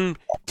 Those are some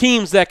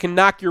teams that can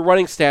knock your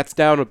running stats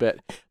down a bit.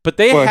 But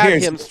they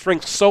had him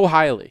ranked so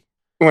highly.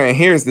 Well,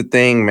 here's the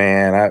thing,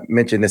 man. I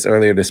mentioned this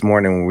earlier this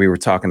morning when we were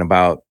talking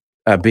about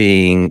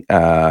being,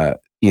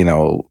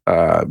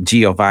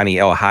 Giovanni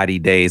El Hadi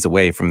days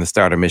away from the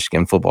start of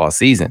Michigan football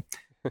season.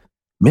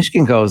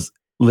 Michigan goes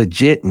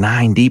legit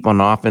 9 deep on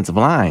the offensive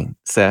line,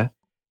 Seth.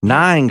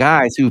 9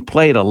 guys who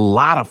played a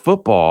lot of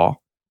football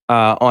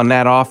on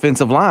that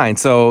offensive line.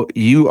 So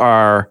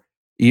you're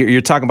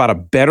talking about a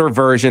better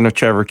version of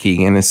Trevor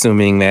Keegan,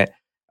 assuming that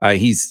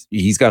he's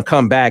going to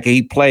come back.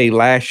 He played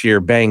last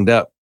year banged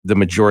up the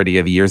majority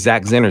of the year.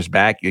 Zach Zinner's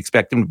back. You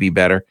expect him to be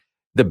better.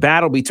 The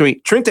battle between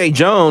Trente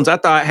Jones, I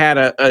thought had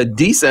a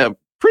decent,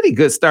 pretty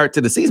good start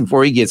to the season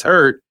before he gets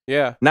hurt.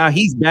 Yeah. Now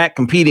he's back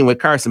competing with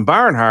Carson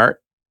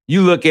Barnhart.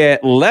 You look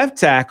at left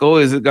tackle.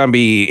 Is it going to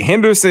be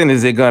Henderson?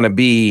 Is it going to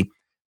be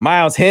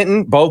Miles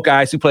Hinton? Both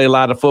guys who play a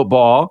lot of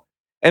football.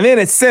 And then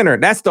at center,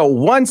 that's the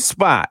one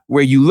spot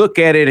where you look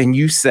at it and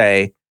you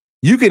say,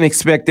 you can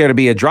expect there to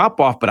be a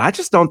drop-off, but I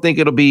just don't think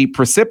it'll be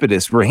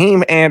precipitous.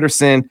 Raheem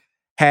Anderson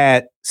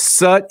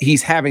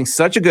he's having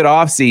such a good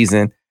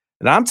offseason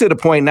that I'm to the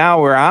point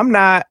now where I'm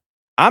not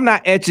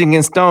etching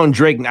in stone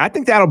Drake. I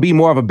think that'll be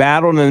more of a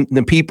battle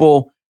than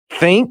people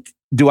think.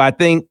 Do I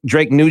think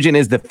Drake Nugent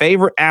is the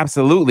favorite?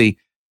 Absolutely.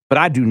 But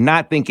I do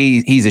not think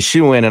he's a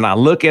shoo-in. And I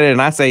look at it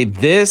and I say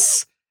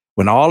this,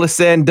 when all is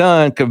said and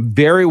done, could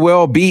very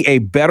well be a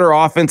better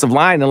offensive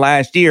line than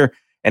last year.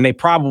 And they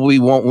probably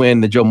won't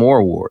win the Joe Moore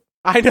Award.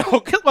 I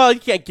know. Well, you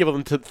can't give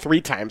them to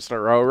 3 times in a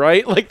row,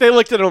 right? Like, they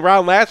looked at it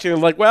around last year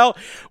and like, well,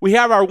 we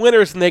have our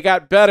winners and they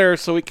got better,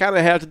 so we kind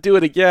of have to do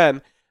it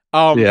again.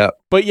 Yeah.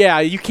 But yeah,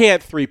 you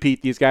can't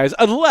three-peat these guys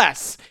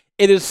unless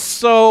it is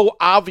so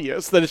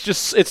obvious that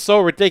it's so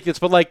ridiculous.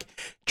 But like,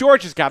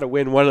 Georgia's got to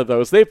win one of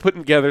those. They've put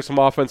together some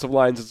offensive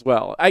lines as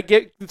well. I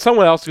get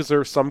someone else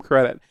deserves some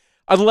credit,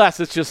 unless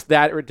it's just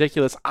that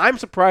ridiculous. I'm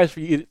surprised for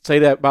you to say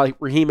that about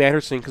Raheem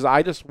Anderson, because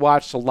I just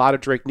watched a lot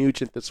of Drake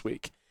Nugent this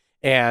week,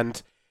 and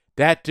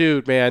that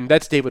dude, man,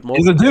 that's David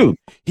Moulton. He's a dude.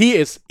 He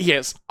is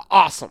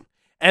awesome,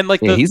 and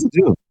like he's a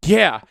dude.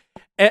 Yeah,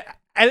 and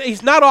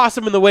he's not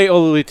awesome in the way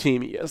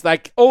Oluwatimi is.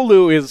 Like,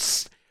 Olu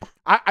is.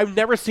 I've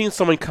never seen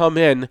someone come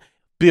in,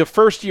 be a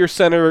first-year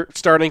center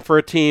starting for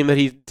a team that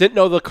he didn't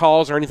know the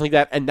calls or anything like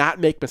that, and not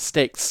make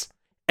mistakes.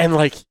 And,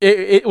 like,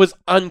 it was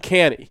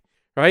uncanny,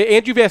 right?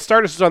 Andrew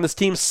Vastardis was on this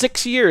team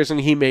 6 years, and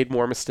he made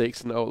more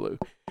mistakes than Olu.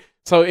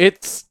 So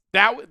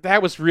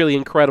that was really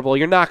incredible.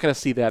 You're not going to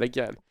see that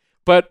again.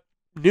 But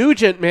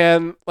Nugent,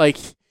 man, like,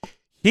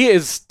 he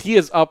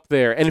is up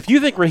there. And if you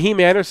think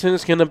Raheem Anderson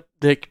is going to,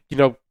 like,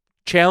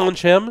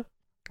 challenge him,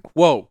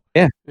 whoa.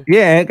 Yeah.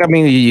 I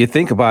mean, you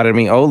think about it. I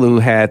mean, Olu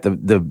had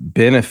the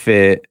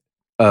benefit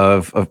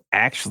of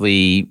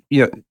actually,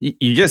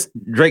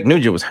 Drake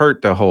Nugent was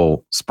hurt the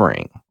whole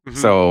spring. Mm-hmm.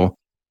 So,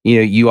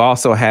 you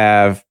also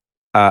have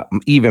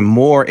even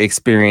more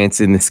experience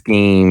in the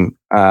scheme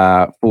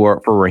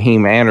for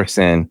Raheem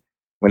Anderson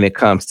when it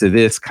comes to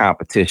this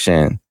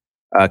competition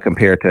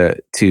compared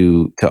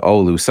to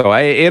Olu. So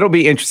it'll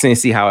be interesting to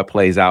see how it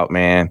plays out,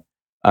 man.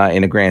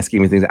 In the grand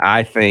scheme of things,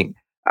 I think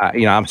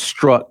I'm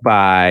struck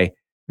by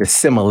the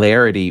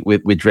similarity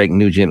with Drake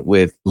Nugent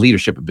with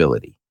leadership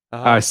ability.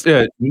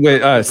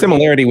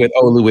 Similarity with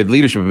Olu with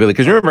leadership ability.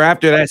 Because remember,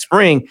 after that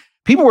spring,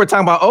 people were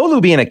talking about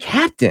Olu being a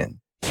captain.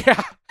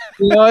 Yeah.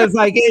 It's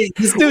like, hey,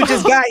 this dude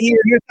just got here.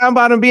 You're talking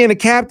about him being a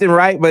captain,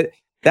 right? But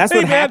that's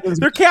what happens.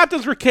 Their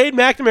captains were Cade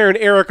McNamara and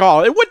Eric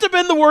Hall. It wouldn't have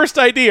been the worst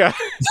idea.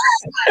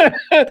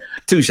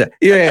 Touche.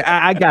 Yeah,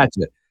 I got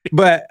you.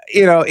 But,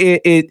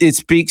 it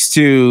speaks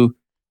to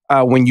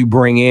when you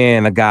bring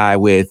in a guy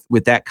with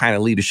that kind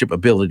of leadership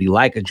ability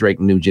like a Drake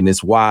Nugent,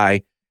 is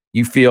why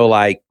you feel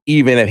like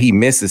even if he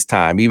misses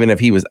time, even if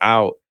he was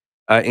out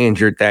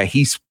injured, that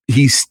he's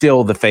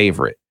still the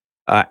favorite.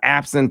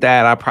 Absent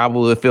that, I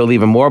probably feel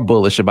even more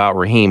bullish about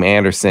Raheem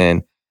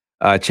Anderson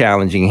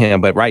challenging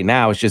him. But right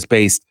now, it's just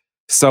based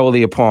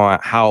solely upon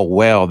how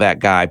well that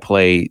guy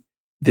played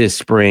this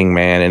spring,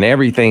 man, and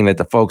everything that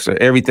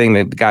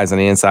the guys on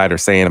the inside are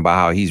saying about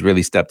how he's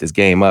really stepped his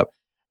game up.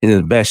 He's in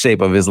the best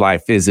shape of his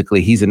life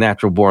physically. He's a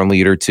natural born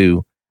leader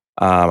too.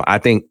 I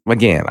think,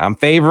 again, I'm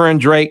favoring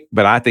Drake,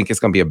 but I think it's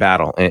going to be a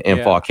battle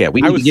in fall camp.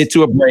 We need to get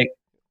to a break.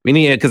 We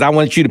need it because I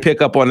want you to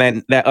pick up on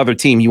that other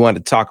team you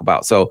wanted to talk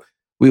about. So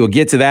we will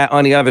get to that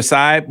on the other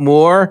side.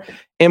 More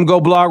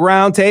MGO Blog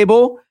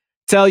Roundtable.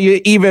 Tell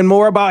you even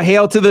more about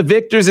Hail to the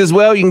Victors as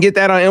well. You can get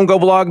that on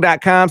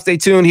mgoblog.com. Stay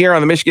tuned here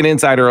on the Michigan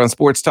Insider on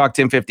Sports Talk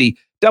 1050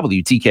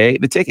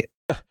 WTKA, The Ticket.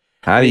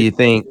 How do you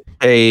think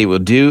they will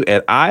do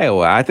at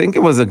Iowa? I think it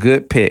was a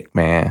good pick,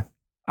 man.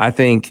 I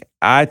think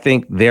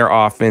their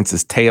offense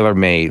is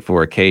tailor-made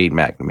for a Cade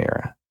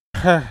McNamara.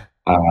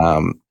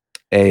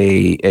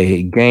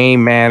 A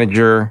game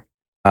manager,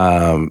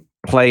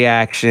 play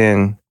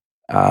action,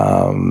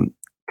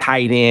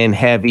 tight end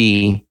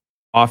heavy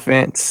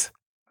offense,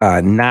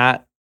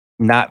 not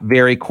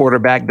very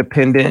quarterback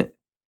dependent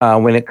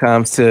when it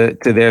comes to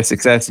their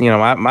success.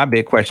 My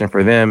big question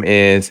for them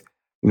is,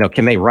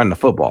 can they run the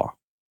football?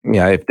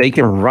 If they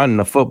can run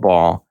the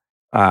football,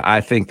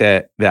 I think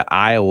that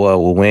Iowa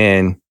will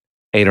win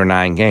 8 or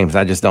 9 games.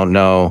 I just don't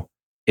know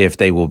if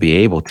they will be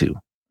able to.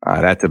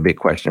 That's a big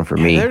question for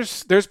me.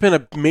 There's been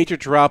a major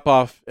drop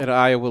off at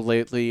Iowa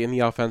lately in the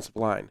offensive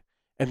line,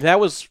 and that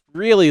was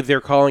really their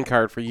calling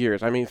card for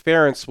years. I mean,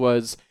 Ferentz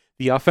was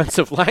the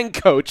offensive line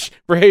coach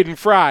for Hayden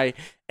Fry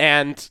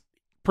and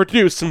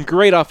produced some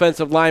great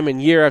offensive linemen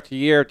year after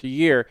year after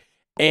year.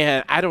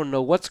 And I don't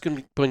know what's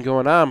been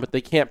going on, but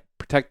they can't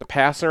protect the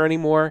passer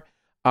anymore.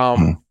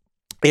 And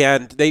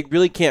they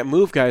really can't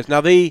move guys. Now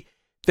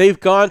they've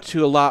gone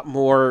to a lot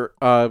more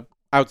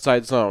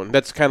outside zone.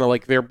 That's kind of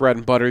like their bread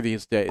and butter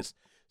these days.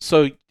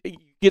 So you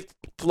get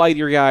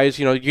flightier guys,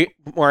 you get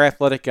more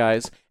athletic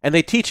guys, and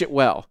they teach it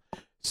well.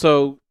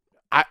 So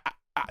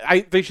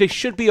they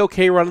should be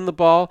okay running the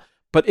ball,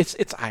 but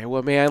it's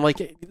Iowa, man.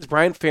 Like,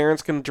 Brian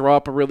Ferentz can draw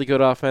up a really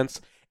good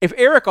offense. If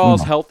Eric All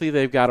is healthy,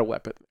 they've got a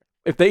weapon.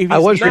 I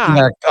was reading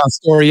that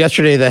story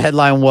yesterday. The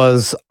headline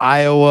was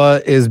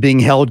Iowa is being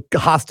held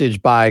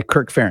hostage by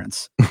Kirk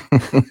Ferentz.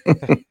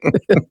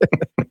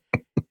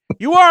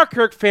 You are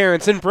Kirk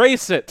Ferentz.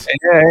 Embrace it.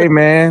 Hey,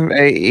 man.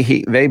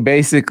 They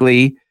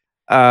basically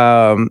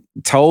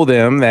told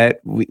him that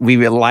we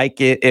would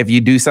like it if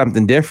you do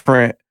something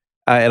different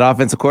at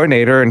offensive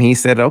coordinator. And he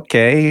said,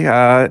 okay,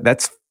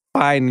 that's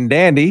fine and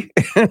dandy.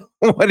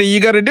 What are you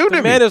going to do to me?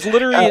 The man is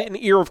literally an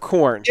ear of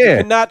corn. Yeah. You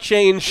cannot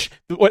change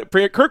what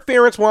Kirk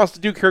Ferentz wants to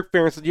do. Kirk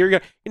Ferentz, you're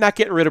not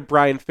getting rid of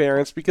Brian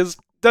Ferentz because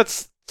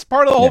it's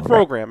part of the whole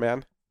program,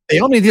 man. They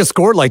only just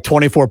scored like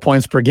 24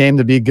 points per game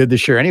to be good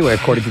this year anyway,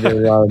 according to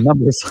their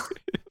numbers.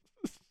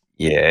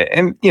 Yeah,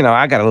 and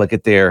I got to look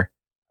at their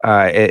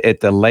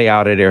at the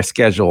layout of their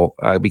schedule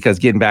because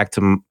getting back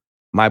to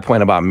my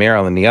point about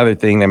Maryland. The other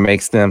thing that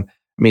makes them,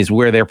 means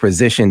where they're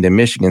positioned in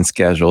Michigan's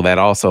schedule, that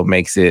also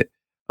makes it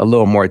a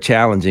little more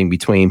challenging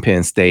between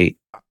Penn State.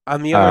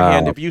 On the other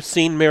hand, have you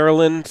seen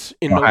Maryland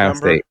in Ohio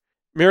November? State.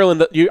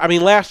 Maryland,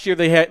 last year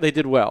they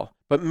did well,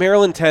 but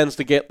Maryland tends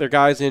to get their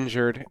guys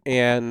injured,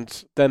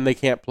 and then they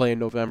can't play in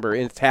November.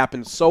 And it's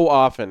happened so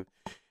often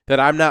that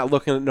I'm not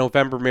looking at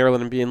November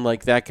Maryland and being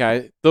like,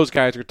 those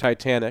guys are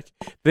Titanic.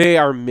 They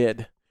are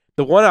mid.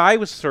 The one I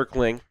was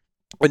circling,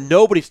 and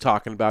nobody's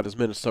talking about, is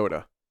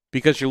Minnesota.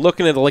 Because you're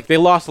looking at it like they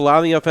lost a lot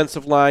on the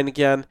offensive line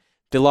again.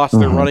 They lost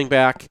their running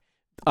back.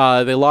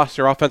 They lost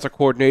their offensive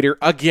coordinator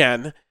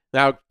again.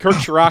 Now, Kirk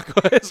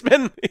Chiraco has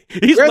been...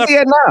 Where's he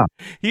at now?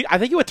 I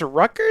think he went to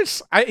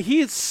Rutgers.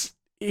 He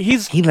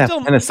left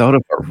Minnesota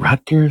for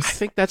Rutgers? I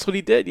think that's what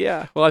he did,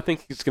 yeah. Well, I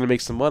think he's going to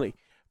make some money.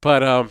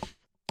 But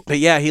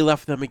yeah, he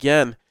left them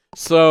again.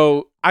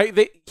 So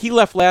he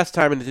left last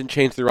time and it didn't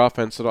change their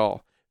offense at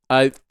all.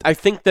 I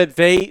think that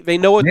they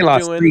know what they're doing.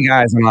 They lost 3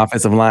 guys on the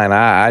offensive line.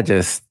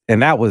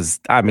 And that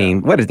was,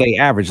 what did they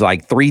average,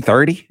 like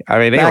 330? I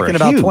mean, they were in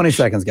about 20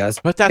 seconds, guys.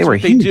 But that's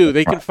what they do.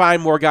 They can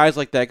find more guys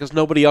like that because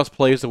nobody else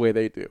plays the way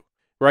they do.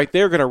 Right?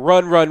 They're going to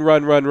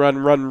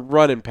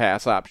run and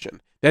pass option.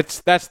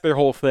 That's their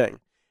whole thing.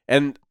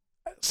 And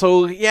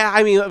so, yeah,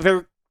 I mean,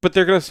 they're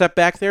going to step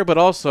back there, but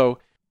also,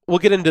 we'll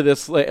get into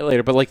this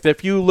later, but like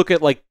if you look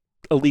at like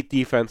elite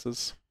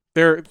defenses,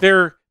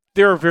 they're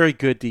a very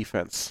good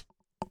defense.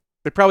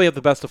 They probably have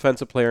the best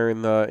offensive player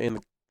in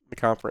the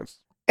conference.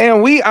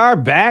 And we are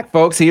back,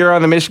 folks, here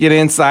on the Michigan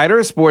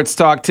Insider, Sports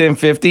Talk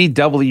 1050,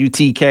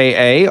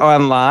 WTKA,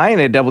 online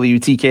at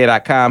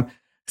WTKA.com.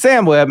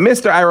 Sam Webb,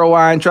 Mr. Ira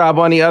Weintraub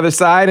on the other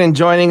side, and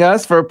joining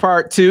us for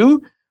part 2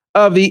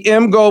 of the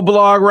MGO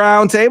Blog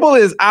Roundtable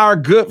is our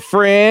good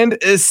friend,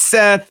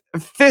 Seth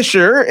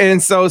Fisher.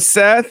 And so,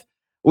 Seth,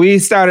 we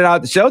started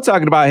out the show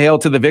talking about Hail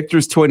to the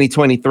Victors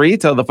 2023.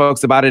 Tell the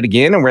folks about it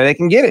again and where they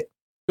can get it.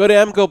 Go to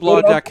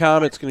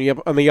mgoblog.com. It's going to be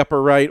up on the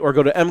upper right, or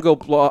go to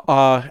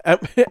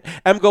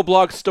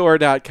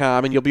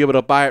mgoblogstore.com, and you'll be able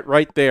to buy it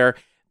right there.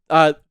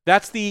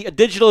 That's the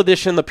digital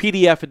edition, the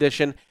PDF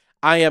edition.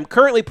 I am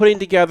currently putting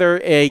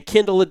together a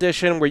Kindle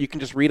edition where you can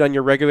just read on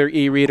your regular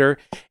e-reader,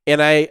 and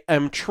I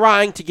am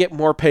trying to get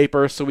more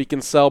paper so we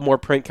can sell more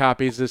print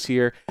copies this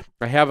year.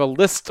 I have a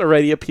list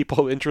already of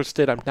people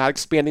interested. I'm not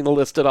expanding the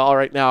list at all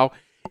right now.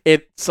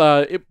 But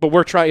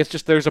we're trying. It's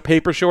just there's a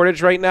paper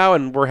shortage right now,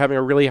 and we're having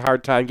a really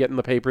hard time getting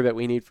the paper that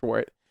we need for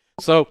it.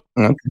 So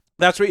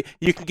that's where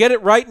you can get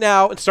it right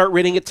now and start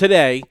reading it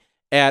today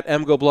at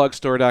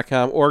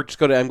mgoblogstore.com, or just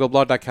go to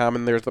mgoblog.com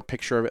and there's a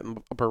picture of it in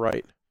the upper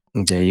right.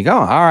 There you go.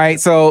 All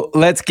right, so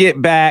let's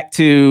get back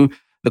to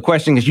the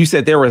question, because you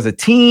said there was a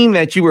team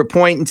that you were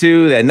pointing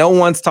to that no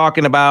one's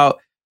talking about.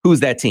 Who's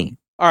that team?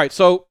 All right,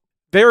 so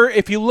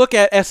if you look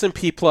at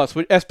SP Plus,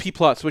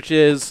 which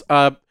is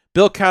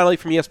Bill Connolly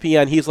from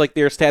ESPN, he's like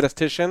their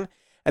statistician,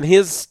 and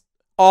his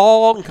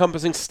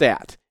all-encompassing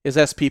stat is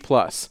SP+.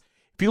 If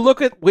you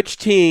look at which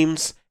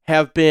teams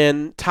have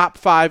been top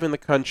 10 in the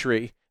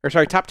country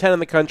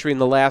in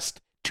the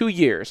last 2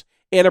 years,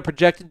 and are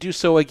projected to do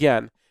so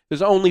again,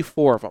 there's only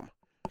 4 of them.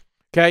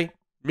 Okay?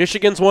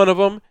 Michigan's one of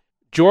them.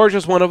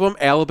 Georgia's one of them.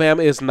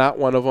 Alabama is not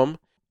one of them.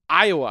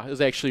 Iowa is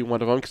actually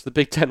one of them, because the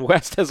Big Ten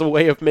West has a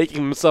way of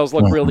making themselves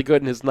look really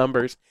good in his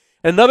numbers.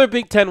 Another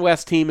Big Ten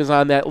West team is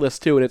on that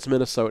list too, and it's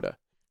Minnesota.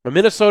 But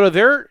Minnesota,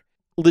 they're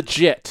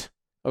legit.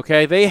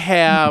 Okay, they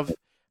have.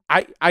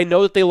 I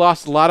know that they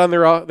lost a lot on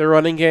their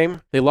running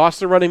game. They lost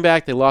their running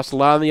back. They lost a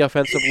lot on the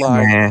offensive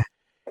line.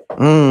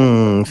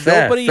 And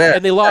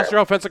they lost their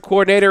offensive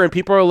coordinator. And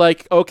people are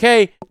like,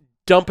 okay,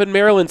 dumping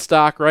Maryland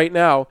stock right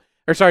now.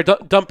 Or sorry,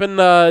 dumping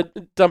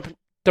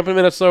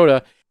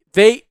Minnesota.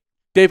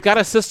 They've got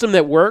a system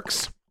that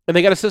works, and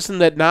they got a system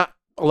that not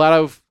a lot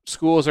of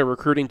schools are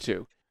recruiting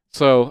to.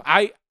 So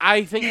I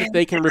think that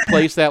they can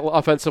replace that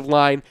offensive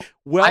line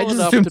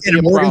enough to be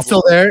a problem.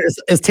 Still there?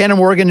 Is Tanner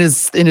Morgan in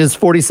his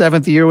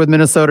 47th year with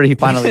Minnesota? He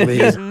finally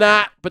leaves. He's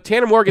not, but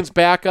Tanner Morgan's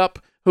backup,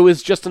 who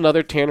is just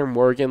another Tanner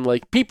Morgan.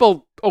 Like,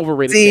 people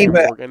overrated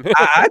Tanner Morgan.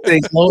 I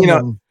think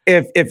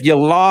if you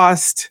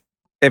lost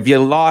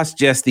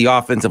just the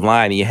offensive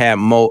line and you had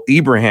Mo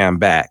Ibrahim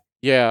back,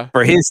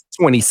 for his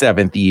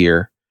 27th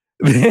year,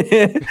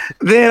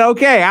 then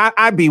okay,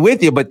 I'd be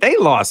with you. But they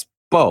lost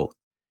both.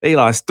 They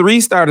lost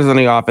 3 starters on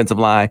the offensive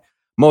line.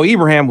 Mo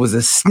Ibrahim was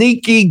a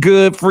sneaky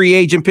good free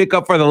agent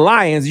pickup for the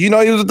Lions. You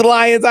know he was with the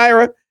Lions,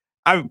 Ira?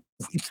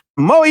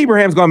 Mo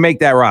Ibrahim's going to make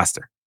that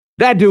roster.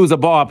 That dude's a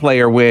ball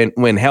player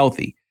when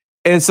healthy.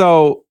 And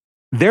so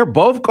they're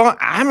both going.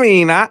 I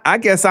mean, I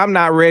guess I'm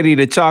not ready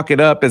to chalk it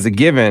up as a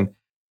given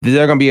that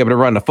they're going to be able to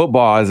run the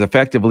football as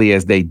effectively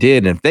as they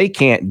did. And if they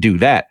can't do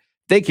that,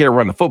 they can't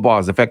run the football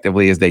as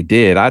effectively as they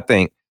did. I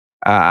think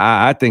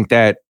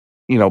that,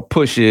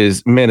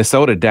 pushes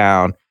Minnesota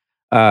down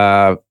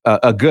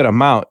a good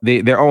amount.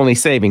 Their only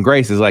saving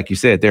grace is, like you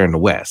said, they're in the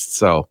West.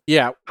 So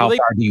how far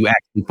do you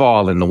actually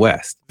fall in the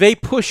West? They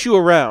push you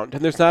around,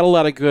 and there's not a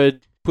lot of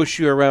good push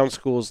you around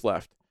schools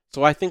left.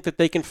 So I think that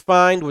they can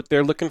find what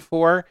they're looking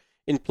for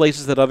in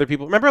places that other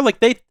people remember. Like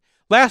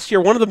last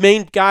year, one of the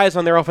main guys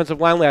on their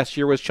offensive line last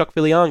year was Chuck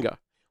Villanga.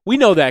 We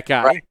know that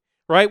guy,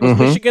 right? With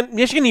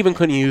Michigan even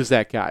couldn't use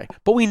that guy,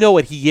 but we know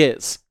what he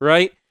is,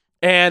 right?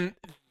 And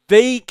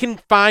they can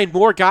find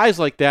more guys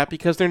like that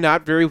because they're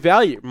not very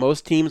valued.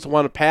 Most teams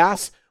want to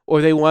pass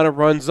or they want to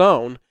run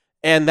zone,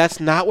 and that's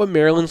not what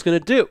Maryland's going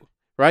to do,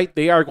 right?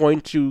 They are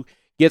going to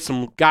get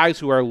some guys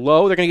who are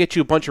low. They're going to get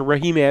you a bunch of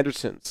Raheem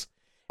Andersons.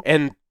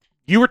 And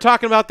you were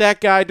talking about that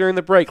guy during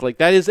the break. Like,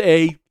 that is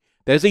a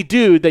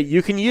dude that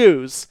you can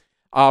use.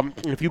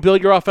 If you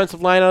build your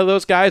offensive line out of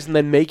those guys and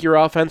then make your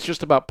offense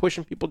just about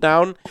pushing people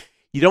down,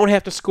 you don't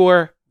have to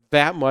score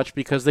that much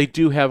because they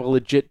do have a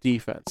legit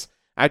defense.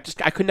 I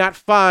could not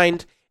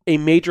find a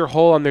major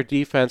hole on their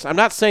defense. I'm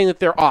not saying that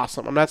they're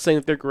awesome. I'm not saying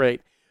that they're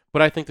great.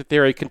 But I think that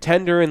they're a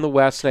contender in the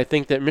West, and I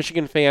think that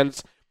Michigan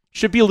fans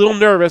should be a little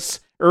nervous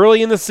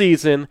early in the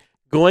season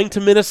going to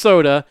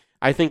Minnesota.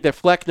 I think that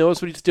Fleck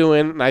knows what he's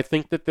doing, and I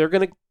think that they're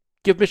going to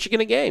give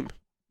Michigan a game.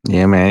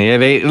 Yeah, man. Yeah,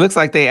 it looks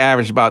like they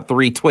averaged about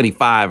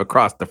 325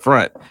 across the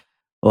front.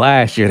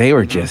 Last year, they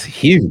were just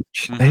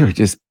huge. They were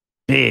just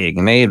big,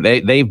 and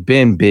they've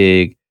been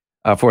big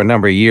for a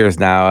number of years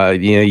now. A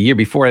year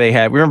before they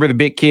had, remember the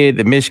big kid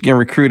that Michigan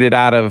recruited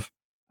out of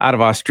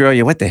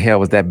Australia? What the hell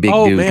was that big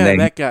dude's name?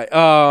 That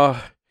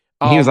guy.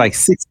 He was like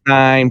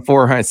 6'9",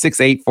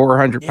 6'8",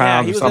 400 pounds.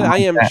 Yeah, he was an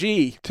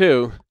IMG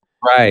too.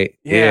 Right.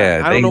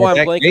 Yeah. I don't know why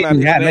I'm blanking on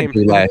his name.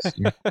 Last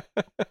year.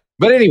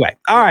 But anyway,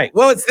 all right.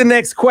 Well, it's the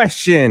next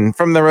question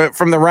from the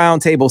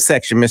roundtable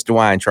section, Mr.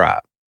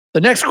 Weintraub.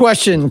 The next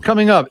question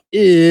coming up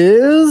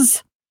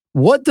is,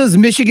 what does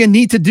Michigan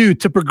need to do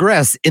to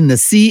progress in the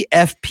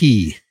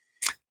CFP?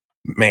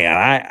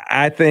 Man,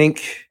 I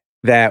think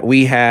that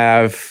we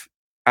have.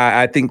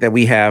 I think that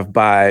we have,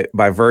 by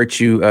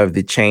virtue of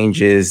the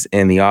changes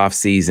in the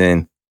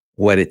offseason,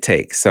 what it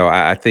takes. So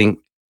I think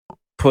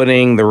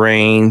putting the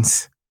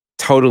reins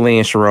totally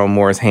in Sharon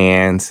Moore's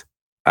hands,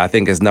 I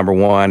think, is number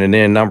one. And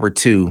then number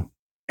two,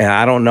 and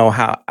I don't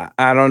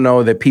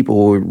know that people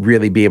will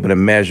really be able to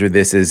measure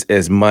this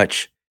as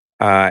much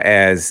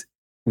as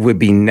would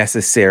be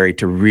necessary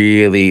to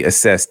really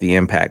assess the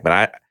impact.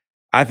 But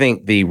I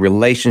think the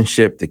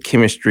relationship, the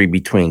chemistry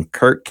between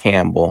Kirk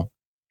Campbell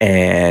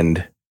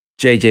and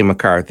J.J.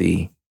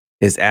 McCarthy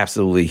is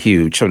absolutely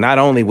huge. So not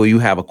only will you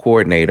have a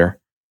coordinator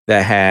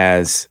that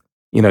has,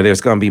 there's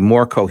going to be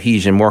more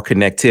cohesion, more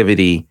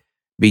connectivity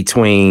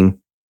between,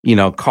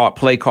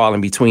 play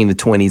calling between the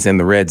 20s and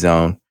the red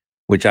zone,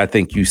 which I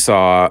think you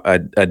saw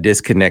a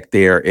disconnect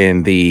there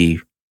in the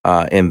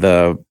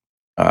playoff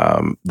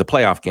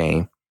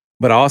game.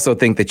 But I also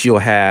think that you'll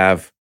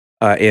have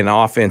an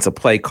offensive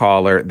play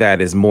caller that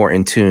is more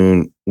in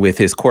tune with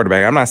his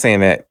quarterback. I'm not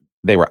saying that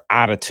they were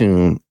out of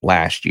tune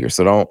last year,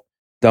 so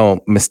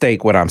don't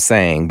mistake what I'm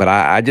saying. But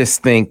I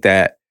just think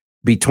that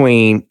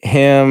between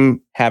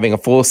him having a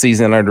full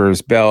season under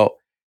his belt,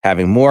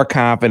 having more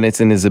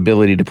confidence in his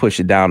ability to push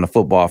it down the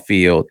football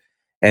field,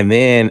 and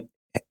then,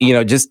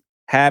 just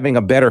having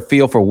a better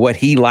feel for what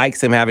he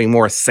likes, him having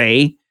more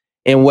say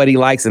in what he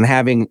likes, and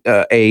having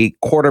a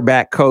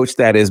quarterback coach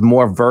that is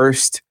more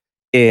versed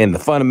in the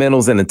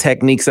fundamentals and the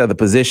techniques of the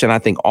position, I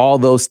think all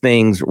those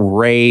things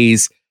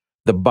raise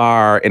the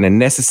bar in a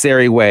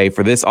necessary way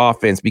for this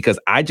offense, because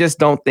I just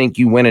don't think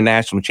you win a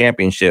national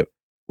championship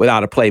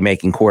without a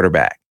playmaking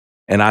quarterback.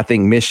 And I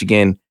think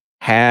Michigan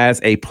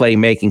has a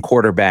playmaking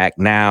quarterback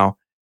now,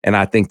 and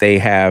I think they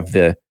have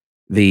the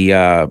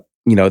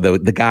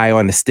guy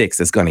on the sticks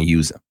that's going to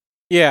use him.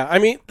 Yeah, I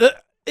mean,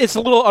 it's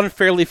a little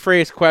unfairly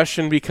phrased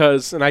question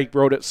because, and I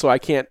wrote it so I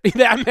can't be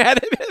that mad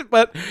at it,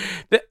 but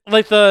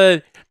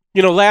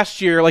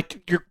last year,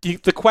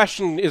 the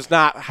question is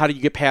not how do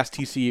you get past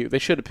TCU. They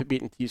should have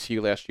beaten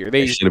TCU last year.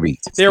 They should have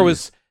beaten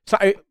TCU.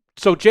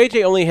 So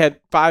JJ only had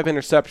 5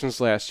 interceptions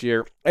last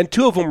year, and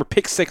 2 of them were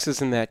pick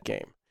sixes in that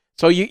game.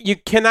 So you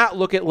cannot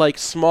look at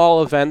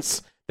small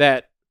events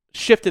that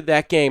shifted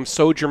that game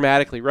so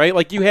dramatically, right?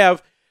 Like you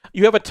have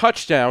a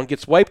touchdown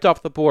gets wiped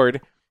off the board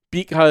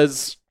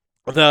because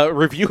the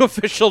review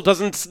official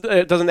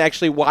doesn't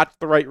actually watch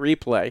the right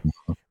replay,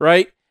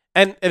 right?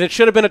 And it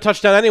should have been a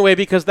touchdown anyway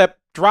because that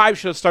drive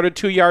should have started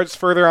 2 yards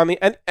further on the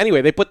end.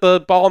 Anyway, they put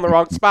the ball in the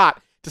wrong spot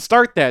to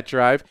start that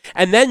drive,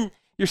 and then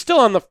you're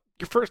still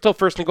still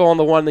first and goal on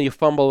the one that you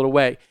fumble it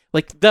away.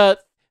 Like the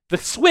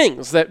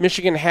swings that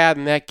Michigan had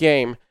in that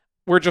game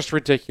were just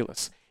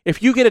ridiculous.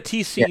 If you get a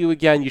TCU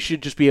again, you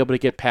should just be able to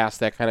get past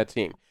that kind of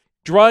team.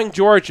 Drawing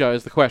Georgia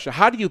is the question.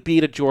 How do you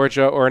beat a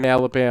Georgia or an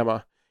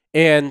Alabama?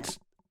 And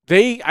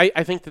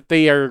I think that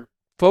they are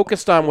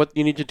focused on what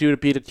you need to do to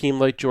beat a team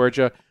like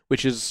Georgia,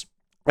 which is,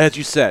 as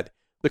you said,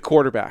 the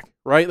quarterback,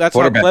 right? That's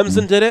how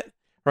Clemson did it,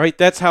 right?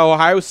 That's how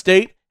Ohio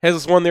State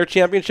has won their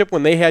championship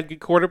when they had good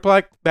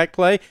quarterback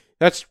play.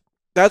 That's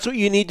what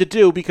you need to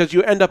do because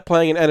you end up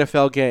playing an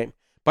NFL game.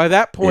 By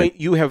that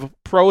point, you have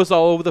pros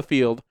all over the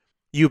field.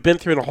 You've been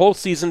through the whole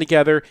season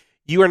together.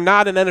 You are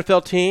not an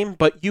NFL team,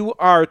 but you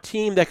are a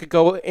team that could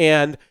go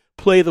and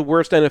play the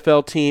worst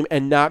NFL team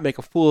and not make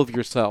a fool of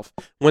yourself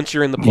once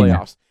you're in the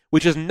playoffs,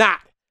 which is not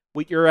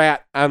what you're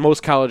at on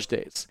most college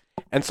days.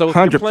 And so if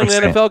you're playing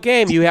an 100%. NFL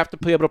game, you have to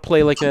be able to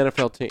play like an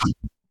NFL team.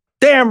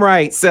 Damn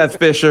right, Seth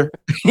Fisher.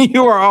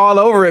 You are all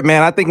over it,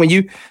 man. I think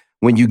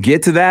when you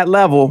get to that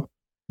level,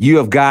 you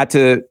have got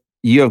to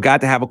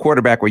have a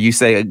quarterback where you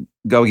say,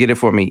 "Go get it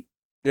for me,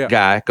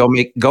 guy. Go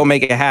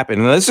make it happen."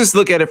 And let's just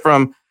look at it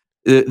from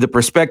the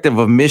perspective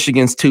of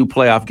Michigan's 2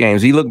 playoff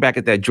games. You look back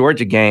at that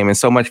Georgia game, and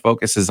so much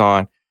focus is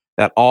on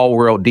that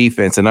all-world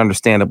defense, and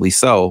understandably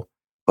so.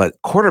 But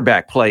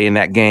quarterback play in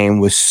that game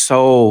was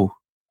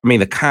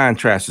the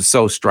contrast was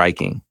so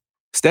striking.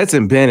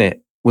 Stetson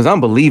Bennett was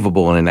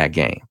unbelievable in that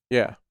game.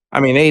 Yeah. I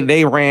mean,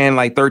 they ran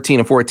like 13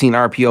 or 14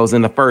 RPOs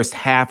in the first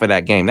half of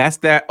that game. That's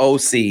that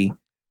OC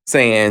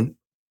saying,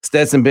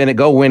 Stetson Bennett,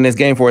 go win this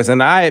game for us.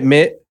 And I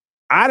admit,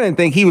 I didn't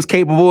think he was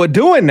capable of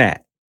doing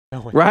that.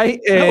 Right?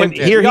 And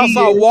here he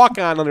saw a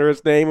walk-on under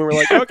his name, and we're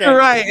like, okay.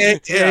 Right. And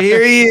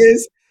here he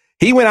is.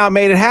 He went out and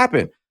made it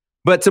happen.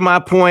 But to my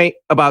point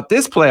about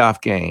this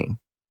playoff game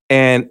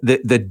and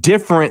the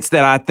difference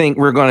that I think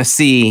we're going to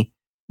see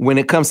when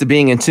it comes to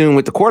being in tune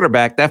with the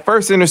quarterback, that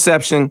first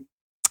interception,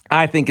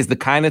 I think, is the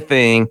kind of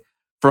thing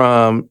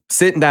from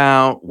sitting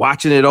down,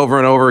 watching it over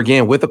and over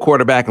again with a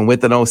quarterback and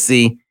with an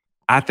OC.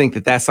 I think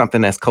that's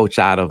something that's coached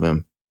out of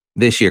him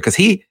this year, because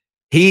he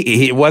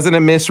wasn't a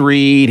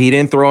misread. He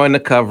didn't throw in the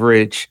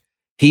coverage.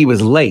 He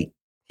was late.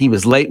 He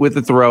was late with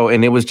the throw,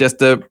 and it was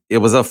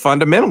a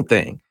fundamental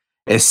thing.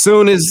 As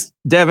soon as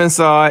Devin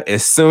saw it,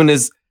 as soon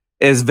as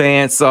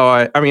Vance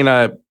saw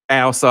it,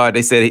 Al saw it,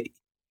 they said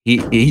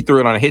he threw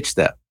it on a hitch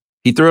step.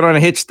 He threw it on a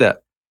hitch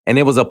step, and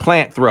it was a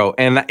plant throw.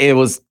 And it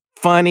was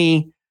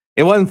funny.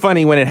 It wasn't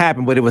funny when it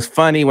happened, but it was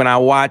funny when I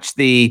watched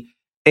the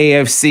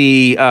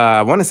AFC,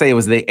 I want to say it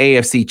was the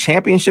AFC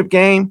Championship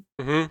game.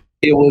 Mm-hmm.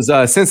 It was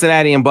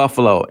Cincinnati and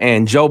Buffalo,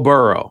 and Joe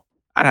Burrow.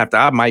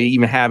 I might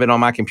even have it on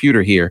my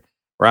computer here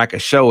where I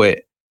could show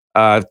it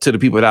to the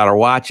people that are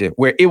watching,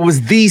 where it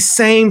was the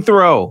same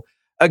throw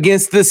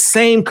against the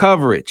same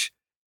coverage,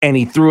 and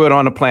he threw it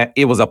on a plant.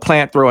 It was a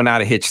plant throw and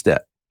not a hitch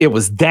step. It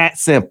was that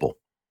simple.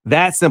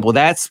 That simple.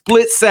 That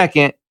split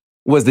second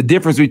was the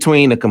difference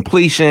between a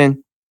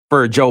completion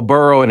for Joe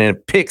Burrow and a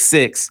pick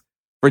six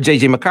for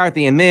J.J.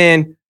 McCarthy. And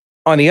then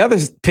on the other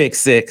pick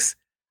six,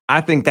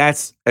 I think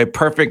that's a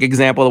perfect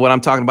example of what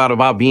I'm talking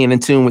about being in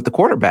tune with the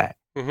quarterback.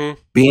 Mm-hmm.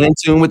 Being in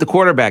tune with the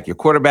quarterback, your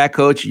quarterback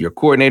coach, your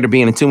coordinator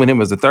being in tune with him.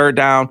 Was a third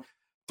down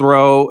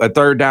throw, a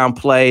third down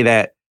play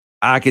that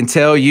I can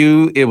tell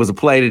you it was a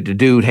play that the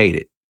dude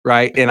hated,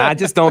 right? And I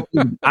just don't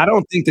think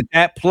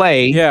that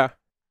play. Yeah.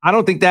 I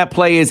don't think that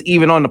play is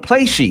even on the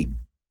play sheet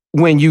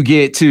when you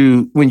get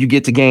to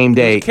game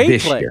day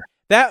this year.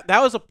 That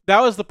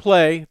was the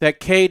play that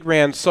Cade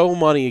ran so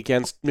money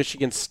against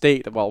Michigan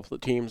State of all the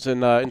teams in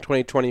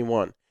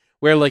 2021,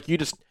 where like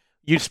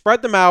you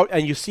spread them out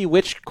and you see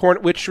which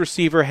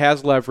receiver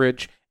has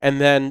leverage, and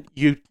then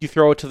you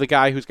throw it to the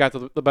guy who's got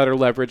the better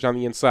leverage on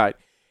the inside.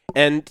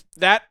 And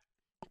that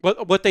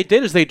what they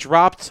did is they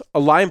dropped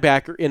a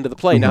linebacker into the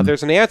play. Mm-hmm. Now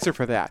there's an answer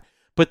for that,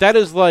 but that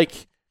is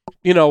like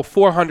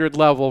 400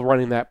 level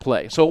running that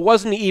play. So it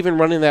wasn't even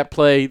running that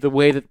play the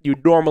way that you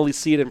normally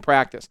see it in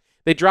practice.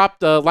 They dropped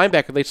the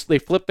linebacker. They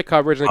flipped the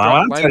coverage. And they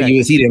dropped the linebacker. Telling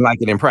you is he didn't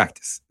like it in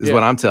practice. Is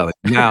what I'm telling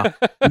you. Now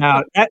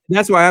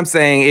that's why I'm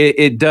saying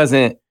it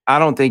doesn't. I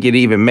don't think it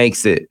even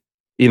makes it.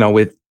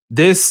 With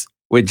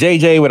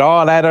JJ, with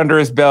all that under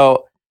his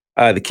belt,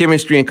 the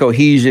chemistry and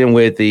cohesion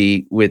with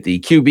the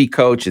QB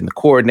coach and the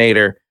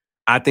coordinator,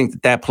 I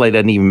think that play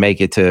doesn't even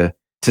make it to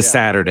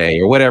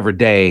Saturday or whatever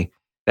day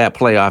that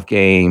playoff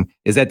game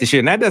is at this year.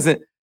 And that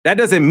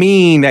doesn't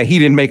mean that he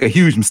didn't make a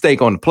huge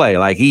mistake on the play.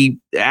 Like he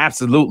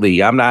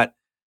absolutely, I'm not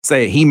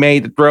saying he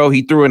made the throw,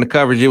 he threw in the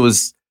coverage. It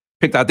was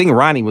picked. I think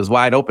Ronnie was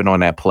wide open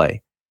on that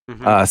play.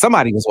 Mm-hmm.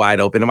 Somebody was wide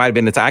open. It might've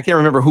been I can't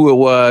remember who it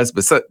was,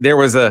 but there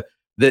was the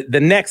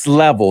next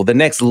level, the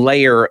next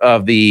layer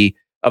of the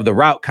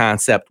route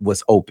concept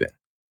was open.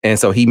 And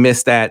so he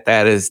missed that.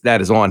 That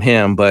is on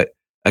him. But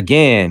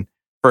again,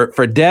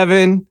 for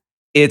Devin,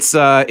 it's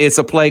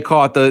a play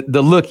called the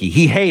lookie.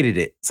 He hated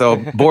it. So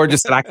Board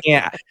just said,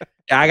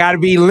 I got to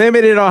be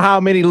limited on how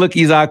many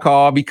lookies I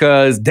call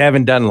because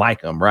Devin doesn't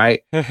like them,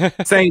 right?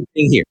 Same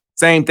thing here.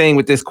 Same thing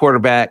with this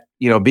quarterback,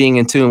 being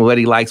in tune with what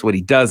he likes, what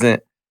he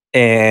doesn't,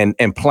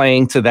 and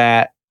playing to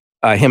that,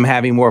 him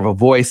having more of a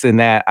voice in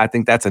that. I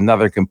think that's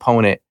another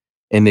component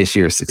in this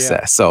year's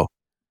success. Yeah. So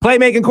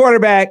playmaking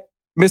quarterback,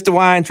 Mr.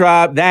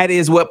 Weintraub, that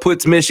is what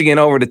puts Michigan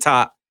over the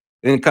top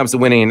when it comes to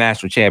winning a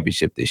national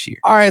championship this year.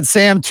 All right,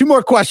 Sam, 2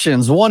 more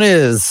questions. One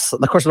is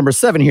the question number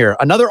 7 here.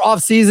 Another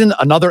offseason,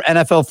 another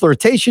NFL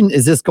flirtation.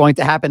 Is this going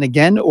to happen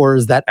again, or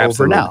is that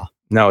Absolutely. Over now?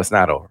 No, it's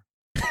not over.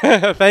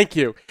 Thank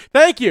you.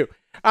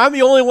 I'm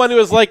the only one who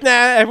was like, nah,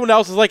 everyone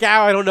else is like,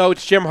 I don't know,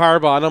 it's Jim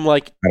Harbaugh. And I'm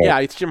like, yeah,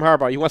 it's Jim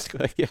Harbaugh. He wants to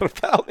go to the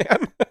NFL,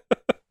 man.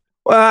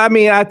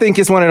 Well, I think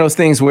it's one of those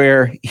things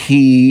where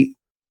he,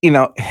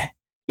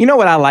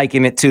 what I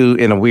liken it to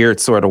in a weird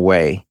sort of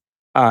way.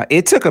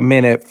 It took a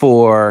minute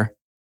for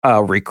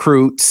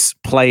recruits,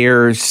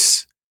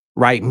 players,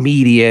 right,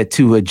 media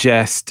to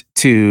adjust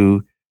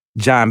to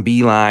John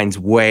Beilein's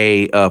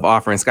way of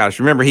offering scholarships.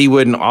 Remember, he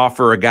wouldn't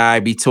offer a guy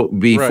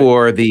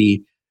before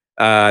the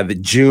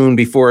June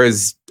before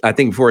his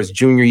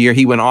junior year.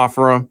 He wouldn't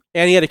offer him,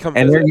 and he had to come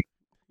visit.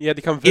 He had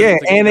to come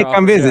visit. Yeah, and they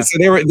come visit.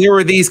 Yeah. So there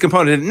were these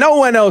components that no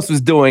one else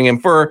was doing,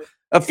 and for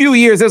a few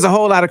years, there's a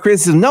whole lot of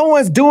criticism. No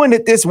one's doing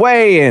it this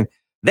way, and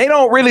they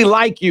don't really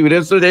like you.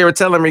 That's what they were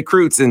telling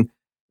recruits, and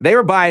they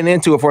were buying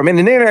into it for him. And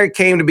then there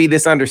came to be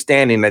this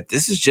understanding that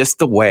this is just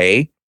the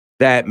way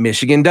that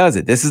Michigan does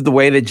it. This is the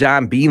way that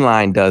John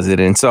Beilein does it.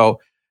 And so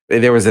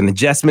there was an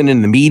adjustment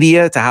in the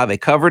media to how they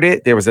covered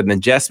it. There was an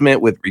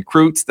adjustment with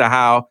recruits to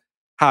how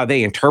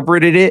they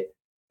interpreted it.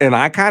 And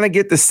I kind of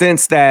get the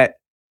sense that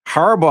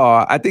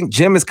Harbaugh, I think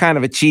Jim has kind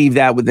of achieved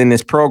that within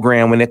this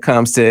program when it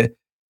comes to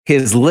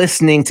his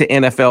listening to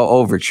NFL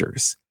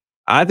overtures.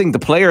 I think the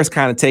players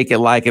kind of take it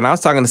like, and I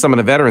was talking to some of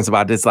the veterans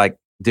about this, like,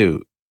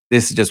 dude,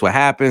 this is just what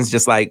happens.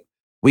 Just like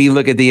we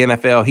look at the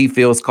NFL, he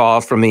feels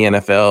calls from the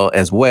NFL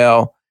as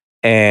well.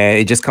 And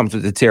it just comes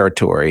with the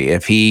territory.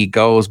 If he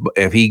goes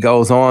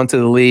on to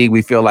the league,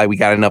 we feel like we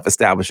got enough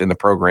established in the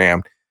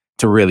program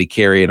to really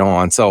carry it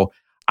on. So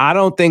I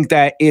don't think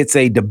that it's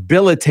a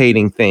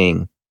debilitating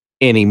thing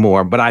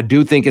anymore, but I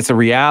do think it's a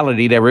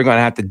reality that we're going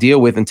to have to deal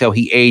with until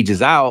he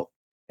ages out.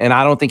 And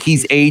I don't think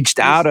he's aged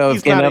out of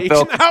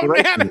NFL.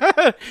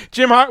 Out,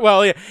 Jim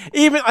Harbaugh,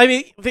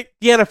 yeah. The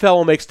NFL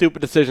will make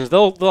stupid decisions.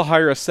 They'll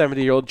hire a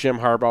 70-year-old Jim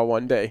Harbaugh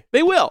one day.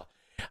 They will.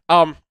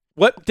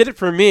 What did it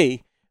for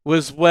me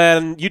was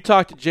when you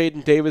talked to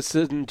Jaden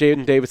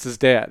Davis's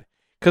dad.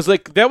 Because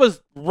that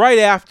was right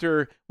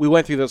after we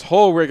went through this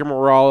whole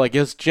rigmarole. Like,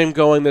 is Jim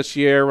going this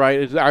year,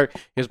 right?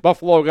 Is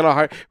Buffalo going to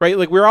hire, right?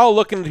 Like, we're all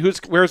looking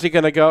at where's he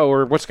going to go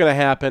or what's going to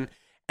happen.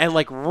 And,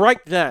 right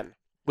then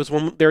was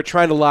when they were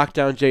trying to lock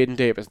down Jaden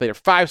Davis. They're a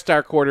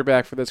 5-star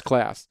quarterback for this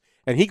class.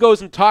 And he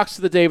goes and talks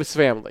to the Davis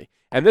family.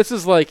 And this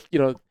is that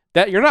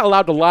you're not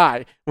allowed to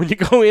lie when you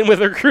go in with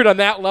a recruit on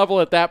that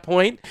level at that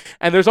point.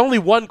 And there's only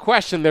one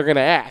question they're going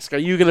to ask. Are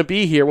you going to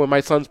be here when my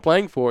son's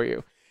playing for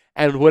you?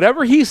 And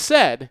whatever he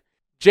said,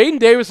 Jaden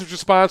Davis'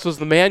 response was,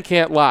 the man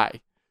can't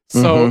lie.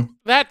 So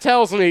that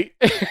tells me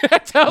he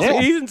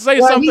didn't say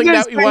something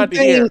that we wanted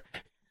to hear.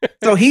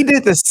 So he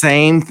did the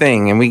same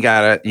thing, and we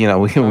got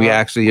we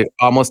actually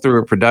almost threw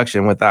a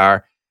production with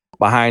our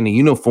behind the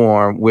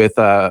uniform with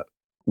who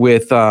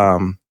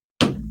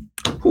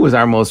was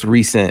our most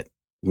recent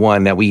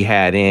one that we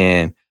had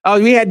in.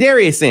 Oh, we had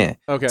Darius in.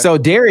 Okay. So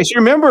Darius, you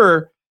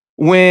remember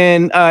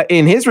when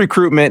in his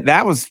recruitment,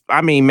 that was, the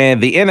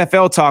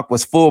NFL talk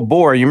was full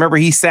bore. You remember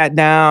he sat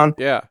down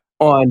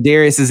on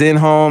Darius's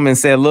in-home and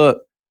said,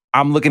 look,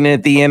 I'm looking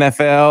at the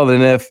NFL,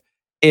 and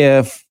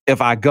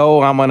if I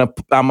go, I'm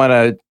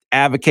gonna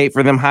advocate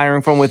for them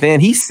hiring from within.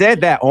 He said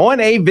that on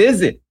a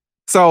visit.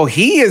 So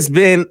he has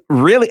been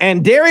really,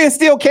 and Darius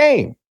still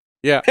came.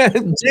 Yeah.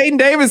 Jaden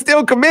Davis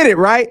still committed,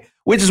 right?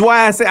 Which is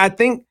why I say I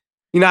think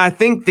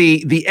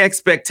the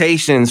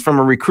expectations from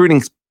a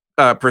recruiting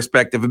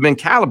perspective have been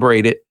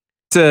calibrated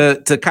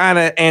to kind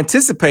of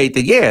anticipate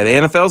that, the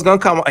NFL is going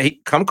to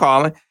come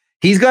calling.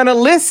 He's going to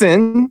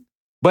listen,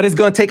 but it's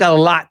going to take a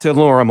lot to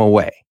lure him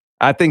away.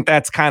 I think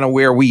that's kind of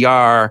where we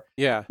are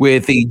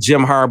with the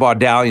Jim Harbaugh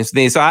dalliance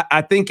thing. So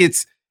I think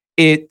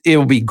it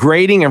will be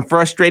grating and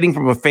frustrating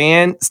from a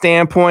fan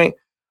standpoint,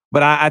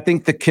 but I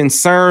think the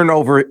concern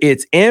over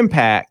its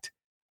impact,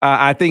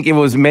 I think it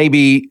was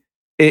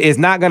it's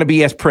not going to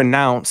be as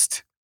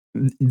pronounced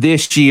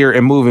this year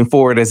and moving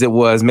forward as it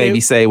was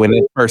say when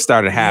it first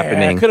started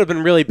happening. It could have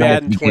been really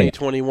bad in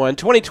 2021.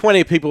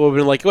 2020, people would have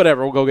been like,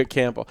 whatever, we'll go get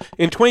Campbell.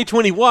 In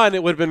 2021,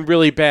 it would have been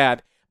really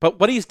bad. But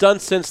what he's done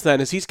since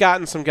then is he's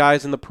gotten some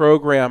guys in the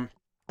program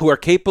who are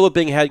capable of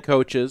being head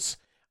coaches.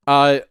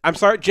 I'm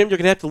sorry, Jim, you're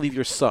going to have to leave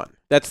your son.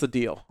 That's the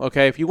deal,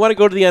 okay? If you want to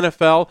go to the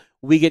NFL,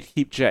 we get to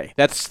keep Jay.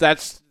 That's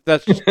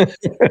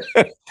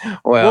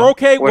we're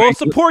okay. We'll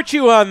support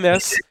you on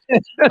this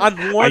on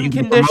one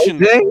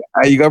condition.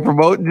 Are you going to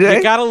promote Jay?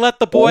 You got to let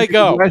the boy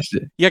go.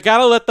 You got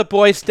to let the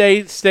boy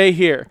stay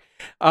here.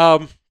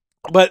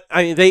 But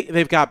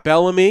they've got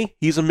Bellamy.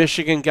 He's a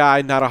Michigan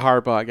guy, not a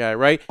Harbaugh guy,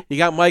 right? You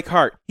got Mike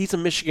Hart. He's a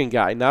Michigan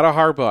guy, not a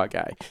Harbaugh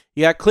guy.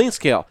 You got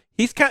Cleanscale.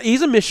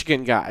 He's a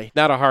Michigan guy,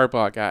 not a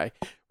Harbaugh guy,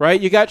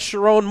 right? You got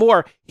Sharon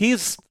Moore.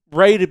 He's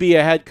ready to be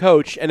a head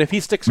coach, and if he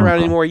sticks around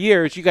any more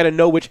years, you got to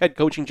know which head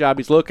coaching job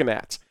he's looking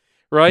at,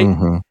 right?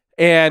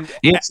 And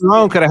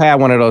Sharon could have had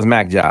one of those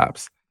MAC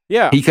jobs.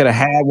 Yeah, he could have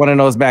had one of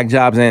those MAC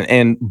jobs,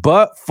 and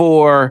but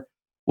for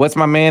what's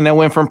my man that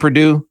went from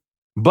Purdue,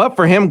 but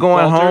for him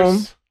going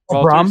home.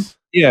 Brom,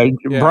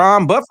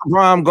 Brom, but for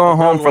Brom going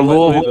home for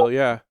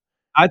Louisville,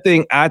 I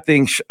think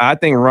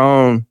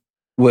Ron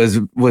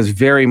was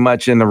very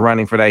much in the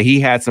running for that.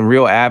 He had some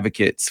real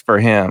advocates for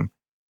him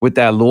with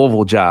that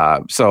Louisville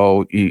job.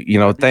 So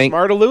thank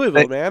smart of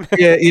Louisville, man.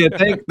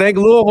 Thank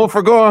Louisville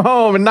for going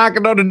home and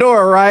knocking on the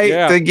door,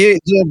 right, to get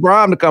Jim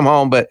Brom to come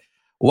home. But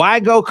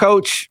why go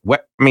coach?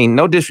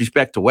 No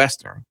disrespect to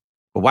Western,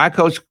 but why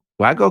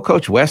go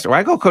coach Western?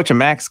 Why go coach a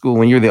MAC school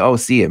when you're the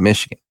OC at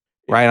Michigan?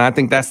 Right. And I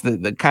think that's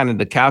the kind of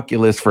the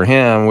calculus for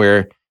him,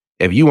 where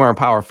if you weren't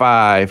Power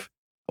 5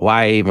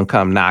 why even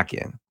come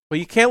knocking? Well,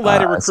 you can't lie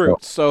to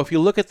recruits. So if you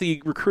look at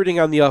the recruiting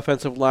on the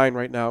offensive line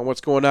right now and what's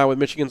going on with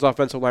Michigan's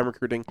offensive line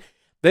recruiting,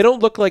 they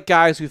don't look like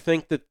guys who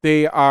think that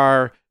they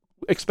are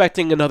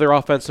expecting another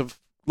offensive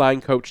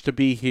line coach to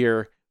be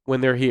here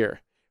when they're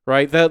here,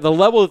 right? The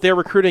level that they're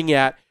recruiting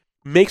at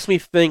makes me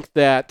think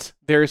that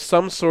there's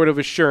some sort of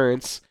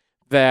assurance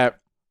that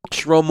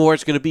Sherrone Moore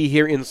is going to be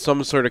here in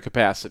some sort of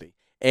capacity.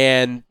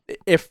 And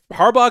if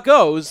Harbaugh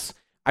goes,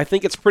 I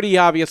think it's pretty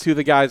obvious who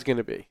the guy's going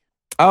to be.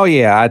 Oh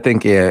yeah, I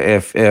think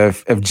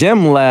if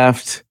Jim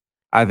left,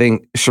 I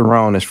think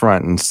Sherrone is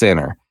front and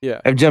center.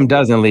 Yeah. If Jim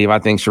doesn't leave, I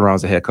think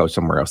Sherrone's a head coach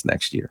somewhere else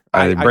next year.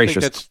 I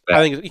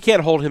think you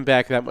can't hold him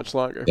back that much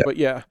longer.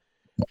 Yeah.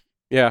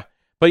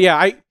 But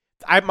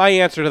my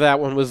answer to that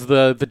one was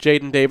the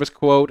Jaden Davis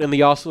quote, and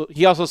he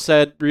also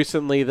said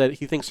recently that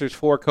he thinks there's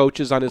 4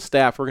 coaches on his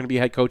staff who are going to be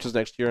head coaches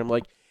next year. I'm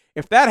like,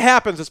 if that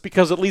happens, it's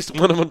because at least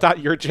one of them got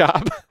your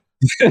job.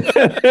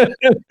 It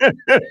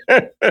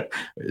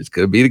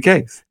could be the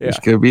case. Yeah.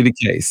 It could be the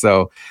case.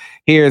 So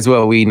here's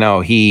what we know.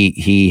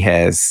 He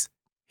has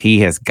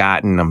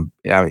gotten them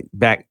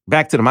back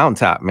to the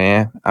mountaintop,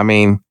 man. I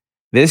mean,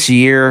 this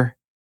year,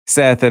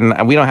 Seth,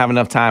 and we don't have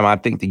enough time, I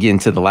think, to get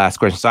into the last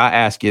question. So I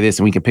ask you this,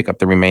 and we can pick up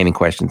the remaining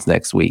questions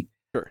next week.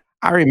 Sure.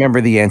 I remember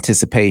the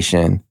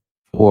anticipation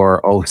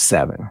for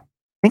 07. I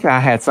think I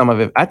had some of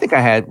it. I think I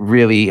had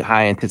really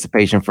high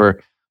anticipation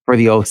for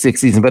the 06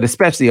 season, but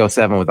especially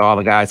 07 with all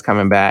the guys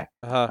coming back.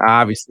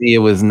 Obviously, it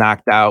was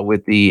knocked out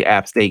with the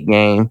App State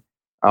game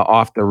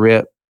off the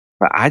rip.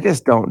 But I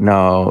just don't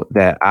know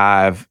that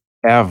I've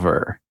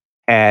ever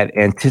had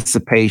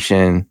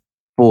anticipation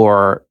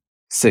for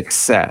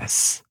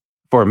success,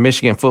 for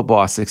Michigan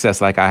football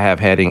success like I have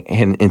heading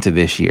into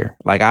this year.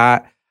 Like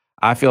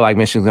I feel like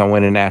Michigan's going to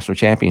win a national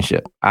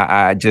championship.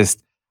 I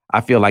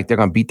feel like they're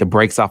going to beat the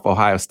brakes off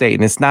Ohio State.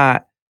 And it's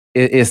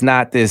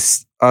not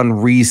this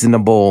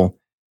unreasonable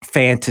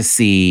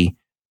fantasy,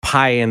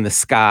 pie in the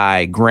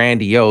sky,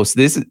 grandiose.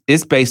 This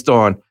is based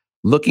on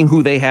looking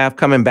who they have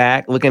coming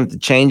back, looking at the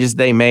changes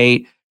they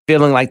made,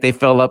 feeling like they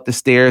fell up the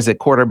stairs at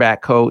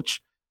quarterback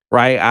coach,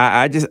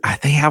 right?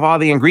 They have all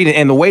the ingredients,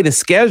 and the way the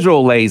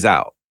schedule lays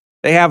out,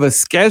 they have a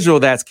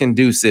schedule that's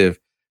conducive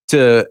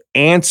to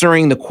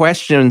answering the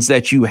questions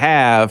that you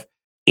have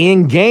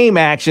in game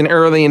action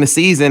early in the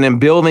season and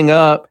building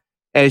up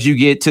as you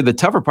get to the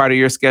tougher part of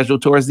your schedule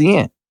towards the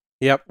end.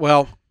 Yep.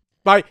 Well,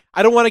 I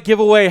don't want to give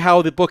away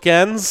how the book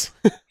ends,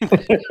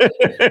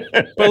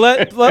 but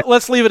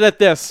let's leave it at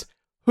this.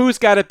 Who's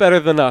got it better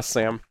than us,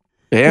 Sam?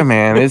 Yeah,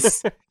 man.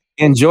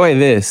 Enjoy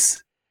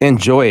this.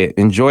 Enjoy it.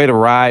 Enjoy the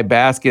ride,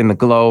 bask in the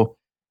glow,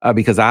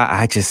 because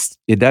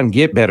it doesn't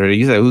get better.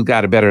 You say, who's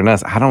got it better than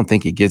us? I don't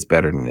think it gets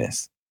better than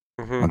this.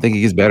 Mm-hmm. I don't think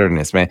it gets better than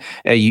this, man.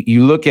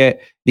 You look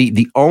at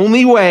the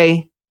only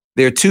way,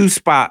 there are 2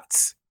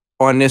 spots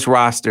on this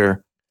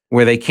roster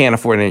where they can't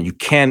afford it. You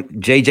can't.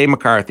 J.J.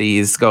 McCarthy,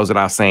 this goes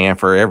without saying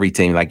for every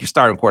team. Like your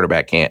starting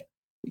quarterback can't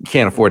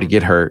afford to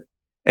get hurt.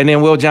 And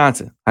then Will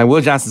Johnson.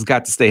 Will Johnson's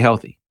got to stay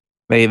healthy.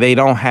 They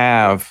don't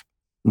have.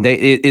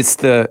 It's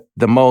the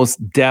most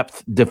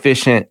depth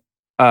deficient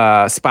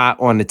spot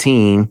on the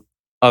team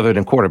other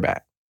than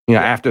quarterback.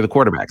 After the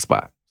quarterback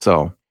spot.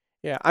 So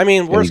yeah, I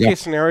mean, worst case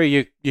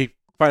scenario, you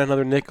find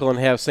another nickel and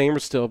have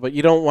Samers still, but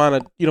you don't want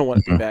to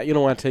do that. You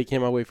don't want to take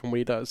him away from what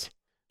he does.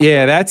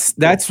 Yeah,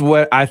 that's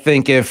what I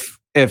think. If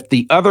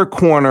the other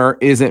corner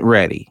isn't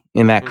ready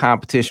in that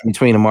competition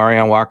between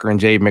Amarion Walker and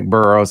Jay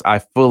McBurrows, I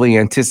fully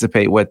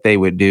anticipate what they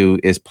would do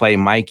is play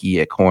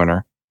Mikey at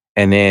corner,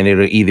 and then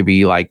it'll either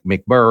be like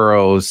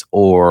McBurrows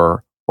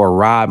or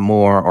Rod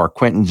Moore or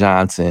Quentin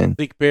Johnson,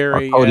 Zeke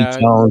Berry, or Cody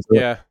Jones,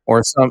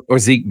 or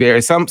Zeke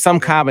Berry, some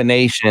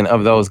combination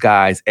of those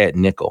guys at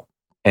nickel,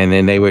 and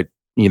then they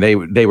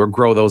would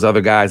grow those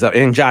other guys up,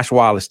 and Josh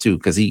Wallace too,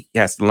 because he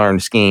has to learn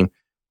the scheme.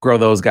 Grow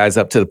those guys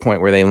up to the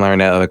point where they learn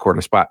that other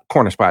corner spot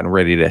and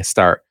ready to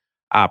start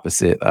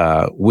opposite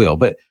Will.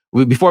 But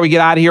before we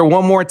get out of here,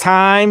 one more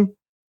time,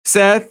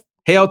 Seth,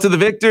 hail to the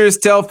victors.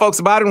 Tell folks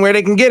about it and where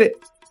they can get it.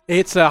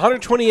 It's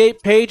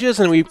 128 pages,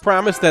 and we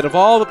promise that of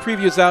all the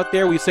previews out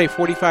there, we say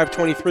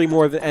 45-23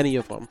 more than any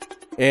of them.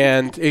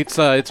 And it's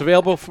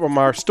available from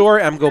our store,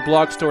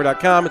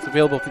 mgoblogstore.com. It's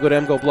available if you go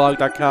to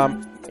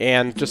mgoblog.com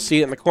and just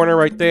see it in the corner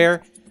right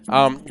there.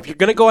 If you're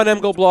going to go on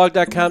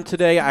mgoblog.com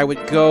today, I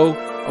would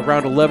go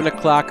around 11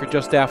 o'clock or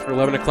just after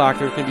 11 o'clock.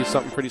 There's going to be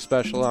something pretty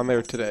special on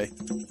there today.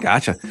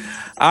 Gotcha.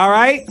 All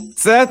right,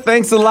 Seth,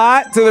 thanks a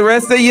lot. To the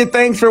rest of you,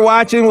 thanks for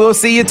watching. We'll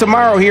see you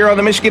tomorrow here on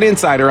the Michigan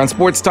Insider on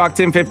Sports Talk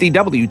 1050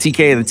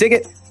 WTKA The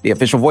Ticket, the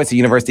official voice of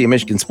University of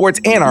Michigan Sports,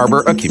 Ann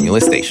Arbor, a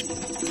Cumulus station.